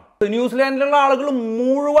വന്നിട്ടുള്ളതാണ്. ന്യൂസിലാൻഡിലുള്ള ആളുകൾ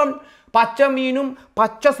മുഴുവൻ പച്ച മീനും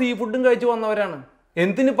പച്ച സീ ഫുഡും കഴിച്ച് വന്നവരാണ്.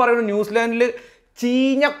 എന്തിന് പറയുന്നു? ന്യൂസിലാൻഡിൽ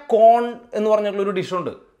ചീഞ്ഞ കോൺ എന്ന് പറഞ്ഞിട്ടുള്ളൊരു ഡിഷുണ്ട്.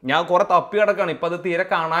 ഞാൻ കുറേ തപ്പി കിടക്കാണ്, ഇപ്പം അത് തീരെ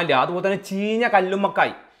കാണാനില്ല. അതുപോലെ തന്നെ ചീഞ്ഞ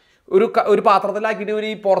കല്ലുമ്മക്കായി ഒരു പാത്രത്തിലാക്കിയിട്ട്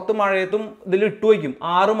ഈ പുറത്ത് മഴയത്തും ഇതിൽ ഇട്ട് വയ്ക്കും.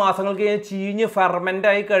 6 മാസങ്ങൾക്ക് കഴിഞ്ഞ് ചീഞ്ഞ്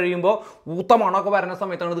ഫെർമെൻ്റായി കഴിയുമ്പോൾ ഊത്ത മണമൊക്കെ വരുന്ന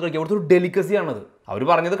സമയത്താണ് ഇത് കഴിക്കുക. അവിടുത്തെ ഒരു ഡെലിക്കസിയാണത്. അവർ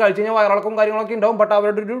പറഞ്ഞത് കഴിച്ച് കഴിഞ്ഞാൽ വയറിളക്കും കാര്യങ്ങളൊക്കെ ഉണ്ടാവും. ബട്ട്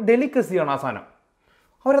അവരുടെ ഒരു ഡെലിക്കസിയാണ് ആ സാധനം.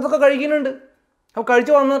 അവരതൊക്കെ കഴിക്കുന്നുണ്ട്. അപ്പോൾ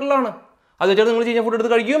കഴിച്ച് വന്നിട്ടുള്ളതാണ്. അത് വെച്ചാൽ നിങ്ങൾ ചീഞ്ഞ ഫുഡ്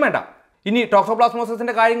എടുത്ത് കഴിക്കുകയും വേണ്ട. ഇനി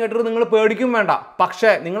ടോക്സോപ്ലാസ്മോസിസിൻ്റെ കാര്യം കേട്ടിട്ട് നിങ്ങൾ പേടിക്കും വേണ്ട. പക്ഷേ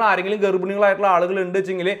നിങ്ങൾ ആരെങ്കിലും ഗർഭിണികളായിട്ടുള്ള ആളുകൾ ഉണ്ട്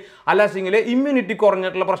വെച്ചെങ്കിൽ, അല്ലാച്ചെങ്കിൽ ഇമ്മ്യൂണിറ്റി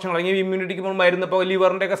കുറഞ്ഞിട്ടുള്ള പ്രശ്നങ്ങൾ, അല്ലെങ്കിൽ ഇമ്മ്യൂണിറ്റിക്ക് ഇപ്പോൾ മരുന്ന്, ഇപ്പോൾ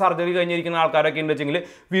ലിവറിൻ്റെ ഒക്കെ സർജറി കഴിഞ്ഞിരിക്കുന്ന ആൾക്കാരൊക്കെ ഉണ്ട് വെച്ചെങ്കിൽ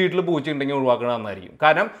വീട്ടിൽ പൂച്ച ഉണ്ടെങ്കിൽ ഒഴിവാക്കുന്നത് നന്നായിരിക്കും.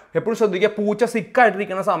 കാരണം എപ്പോഴും ശ്രദ്ധിക്കുക, പൂച്ച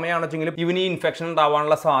സിക്കായിട്ടിരിക്കുന്ന സമയമാണെന്ന് വെച്ചെങ്കിൽ ഇവന് ഈ ഇൻഫെക്ഷൻ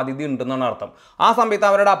ഉണ്ടാവാനുള്ള സാധ്യത ഉണ്ടെന്നാണ് അർത്ഥം. ആ സമയത്ത്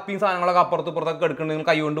അവരുടെ അപ്പിയും സാധനങ്ങളൊക്കെ അപ്പുറത്തൊക്കെ എടുക്കുന്നത് നിങ്ങൾ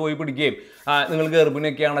കൈ കൊണ്ട് പോയി പിടിക്കുകയും നിങ്ങൾ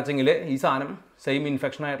ഗർഭിണിയൊക്കെ ആണെന്ന് വെച്ചെങ്കിൽ ഈ സാധനം സെയിം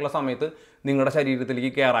ഇൻഫെക്ഷൻ ആയിട്ടുള്ള സമയത്ത് നിങ്ങളുടെ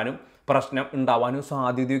ശരീരത്തിലേക്ക് കയറാനും പ്രശ്നം ഉണ്ടാവാനും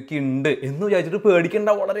സാധ്യതയൊക്കെ ഉണ്ട് എന്ന് വിചാരിച്ചിട്ട് പേടിക്കേണ്ട.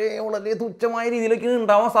 വളരെ വളരെ തുച്ഛമായ രീതിയിലൊക്കെ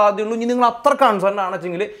ഉണ്ടാവാൻ സാധ്യതയുള്ളൂ. ഇനി നിങ്ങൾ അത്ര കൺസേൺ ആണെന്ന്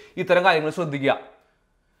വെച്ചെങ്കിൽ ഇത്തരം കാര്യങ്ങൾ ശ്രദ്ധിക്കുക.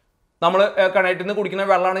 നമ്മൾ കിണറ്റിൽ നിന്ന് കുടിക്കുന്ന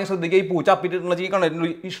വെള്ളമാണെങ്കിൽ ശ്രദ്ധിക്കുക, ഈ പൂച്ച അപ്പിട്ടുള്ള ഈ കിണറ്റിൽ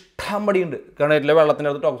ഇഷ്ടം പടിയുണ്ട്. കിണറ്റിലെ വെള്ളത്തിൻ്റെ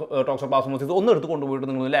അടുത്ത് ടോക്സോപ്ലാസ്മോസിസ് ഒന്ന് എടുത്ത് കൊണ്ടുപോയിട്ട്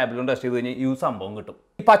നിങ്ങൾ ലാബിലും ടെസ്റ്റ് ചെയ്ത് കഴിഞ്ഞാൽ ഈ സംഭവം കിട്ടും.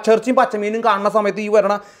 ഈ പച്ചയിറച്ചിയും പച്ചമീനും കാണുന്ന സമയത്ത് ഈ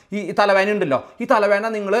വരണ ഈ തലവേന ഉണ്ടല്ലോ, ഈ തലവേന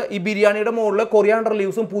നിങ്ങൾ ഈ ബിരിയാണിയുടെ മുകളിൽ കൊറിയാണ്ടർ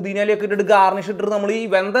ലീവ്സും പുതിനയിലൊക്കെ ഇട്ടിട്ട് ഗാർണിഷ് ഇട്ടിട്ട് നമ്മൾ ഈ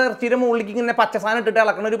വെന്ത ഇറച്ചിയുടെ മുകളിലേക്ക് ഇങ്ങനെ പച്ചസാധനം ഇട്ടിട്ട്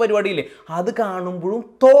ഇളക്കുന്ന ഒരു പരിപാടിയില്ലേ, അത് കാണുമ്പോഴും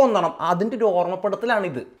തോന്നണം. അതിൻ്റെ ഒരു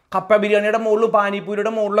ഓർമ്മപ്പെടുത്തലാണിത്. കപ്പ ബിരിയാണിയുടെ മുകളിലും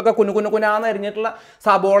പാനിപ്പൂരിയുടെ മുകളിലൊക്കെ കുഞ്ഞാന്ന് അരിഞ്ഞിട്ടുള്ള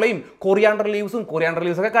സബോളയും കൊറിയാണ്ടർ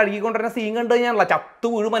ലീവ്സൊക്കെ കഴുകിക്കൊണ്ടിരുന്ന സീൻ കണ്ടു കഴിഞ്ഞാൽ ചത്തു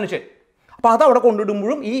വീഴും മനുഷ്യൻ. അപ്പോൾ അതവിടെ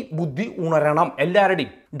കൊണ്ടിടുമ്പോഴും ഈ ബുദ്ധി ഉണരണം,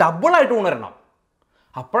 എല്ലാവരുടെയും ഡബിളായിട്ട് ഉണരണം.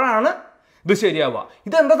 അപ്പോഴാണ് ഇത് ശരിയാവുക.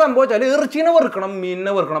 ഇതെന്താ സംഭവിച്ചാൽ ഇറച്ചീനെ വെറുക്കണം,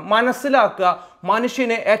 മീനിനെ വെറുക്കണം. മനസ്സിലാക്കുക,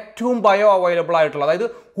 മനുഷ്യന് ഏറ്റവും ബയോ അവൈലബിൾ ആയിട്ടുള്ള, അതായത്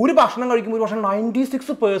ഒരു ഭക്ഷണം കഴിക്കുമ്പോൾ ഒരു പക്ഷേ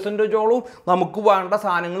 96% നമുക്ക് വേണ്ട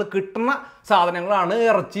സാധനങ്ങൾ കിട്ടുന്ന സാധനങ്ങളാണ്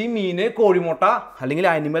ഇറച്ചി, മീന്, കോഴിമുട്ട അല്ലെങ്കിൽ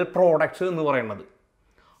അനിമൽ പ്രോഡക്ട്സ് എന്ന് പറയുന്നത്.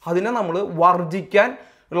 അതിനെ നമ്മൾ വർജിക്കാൻ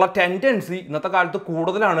ഉള്ള ടെൻഡൻസി ഇന്നത്തെ കാലത്ത്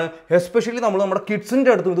കൂടുതലാണ്. എസ്പെഷ്യലി നമ്മൾ നമ്മുടെ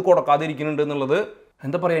കിഡ്സിൻ്റെ അടുത്ത് ഇത് കൊടുക്കാതിരിക്കുന്നുണ്ട് എന്നുള്ളത്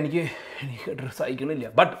എന്താ പറയുക, എനിക്ക് സഹിക്കണില്ല.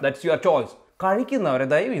 But that's your choice. കഴിക്കുന്നവരെ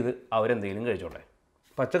ദയവ് ഇത് അവരെന്തെങ്കിലും കഴിച്ചോട്ടെ.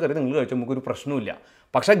 പച്ചക്കറി നിങ്ങൾ കഴിച്ചാൽ നമുക്കൊരു പ്രശ്നമില്ല.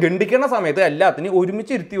 പക്ഷേ ഗണ്ടിക്കുന്ന സമയത്ത് എല്ലാത്തിനും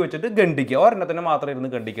ഒരുമിച്ച് ഇരുത്തി വെച്ചിട്ട് ഗണ്ടിക്കുക. ഒരെണ്ണത്തിന് മാത്രം ഇരുന്ന്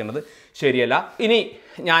ഗണ്ടിക്കേണ്ടത് ശരിയല്ല. ഇനി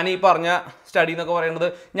ഞാൻ ഈ പറഞ്ഞ സ്റ്റഡി എന്നൊക്കെ പറയുന്നത്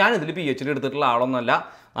ഞാനിതിൽ PhD എടുത്തിട്ടുള്ള ആളൊന്നുമല്ല.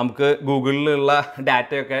 നമുക്ക് ഗൂഗിളിലുള്ള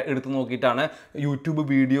ഡാറ്റയൊക്കെ എടുത്ത് നോക്കിയിട്ടാണ്. യൂട്യൂബ്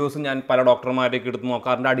വീഡിയോസ് ഞാൻ പല ഡോക്ടർമാരെയൊക്കെ എടുത്ത്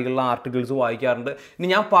നോക്കാറുണ്ട്, അടികളിലുള്ള ആർട്ടിക്കിൾസ് വായിക്കാറുണ്ട്. ഇനി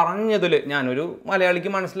ഞാൻ പറഞ്ഞതിൽ ഞാനൊരു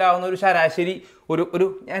മലയാളിക്ക് മനസ്സിലാവുന്ന ഒരു ശരാശരി ഒരു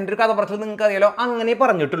എൻ്റെ ഒരു കഥ പറച്ചിൽ നിങ്ങൾക്ക് അറിയാലോ, അങ്ങനെ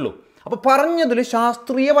പറഞ്ഞിട്ടുള്ളൂ. അപ്പോൾ പറഞ്ഞതിൽ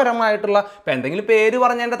ശാസ്ത്രീയപരമായിട്ടുള്ള, ഇപ്പം എന്തെങ്കിലും പേര്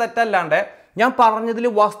പറഞ്ഞതിൻ്റെ തെറ്റല്ലാണ്ട് ഞാൻ പറഞ്ഞതിൽ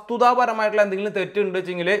വസ്തുതാപരമായിട്ടുള്ള എന്തെങ്കിലും തെറ്റുണ്ട്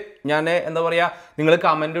വെച്ചെങ്കിൽ ഞാൻ എന്താ പറയുക, നിങ്ങൾ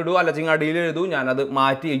കമൻ്റ് ഇടൂ, അല്ലെങ്കിൽ അടിയിൽ എഴുതൂ, ഞാനത്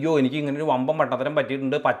മാറ്റി അയ്യോ എനിക്ക് ഇങ്ങനെ ഒരു വമ്പം പട്ടത്തരം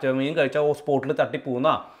പറ്റിയിട്ടുണ്ട്, പച്ചമീൻ കഴിച്ചാൽ സ്പോട്ടിൽ തട്ടിപ്പോകുന്ന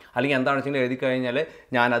അല്ലെങ്കിൽ എന്താണെന്ന് വെച്ചാൽ എഴുതി കഴിഞ്ഞാൽ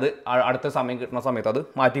ഞാനത് അടുത്ത സമയം കിട്ടുന്ന സമയത്ത് അത്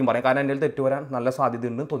മാറ്റിയും പറയും. കാരണം എൻ്റെ തെറ്റ് വരാൻ നല്ല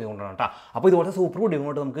സാധ്യതയുണ്ടെന്ന് തോന്നിക്കൊണ്ടാണ് കേട്ടോ. അപ്പോൾ ഇതുപോലത്തെ സൂപ്പർ വീഡിയോ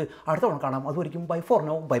കൊണ്ട് നമുക്ക് അടുത്ത തവണ കാണാം. അതുവരെയും by for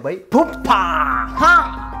no, bye bye.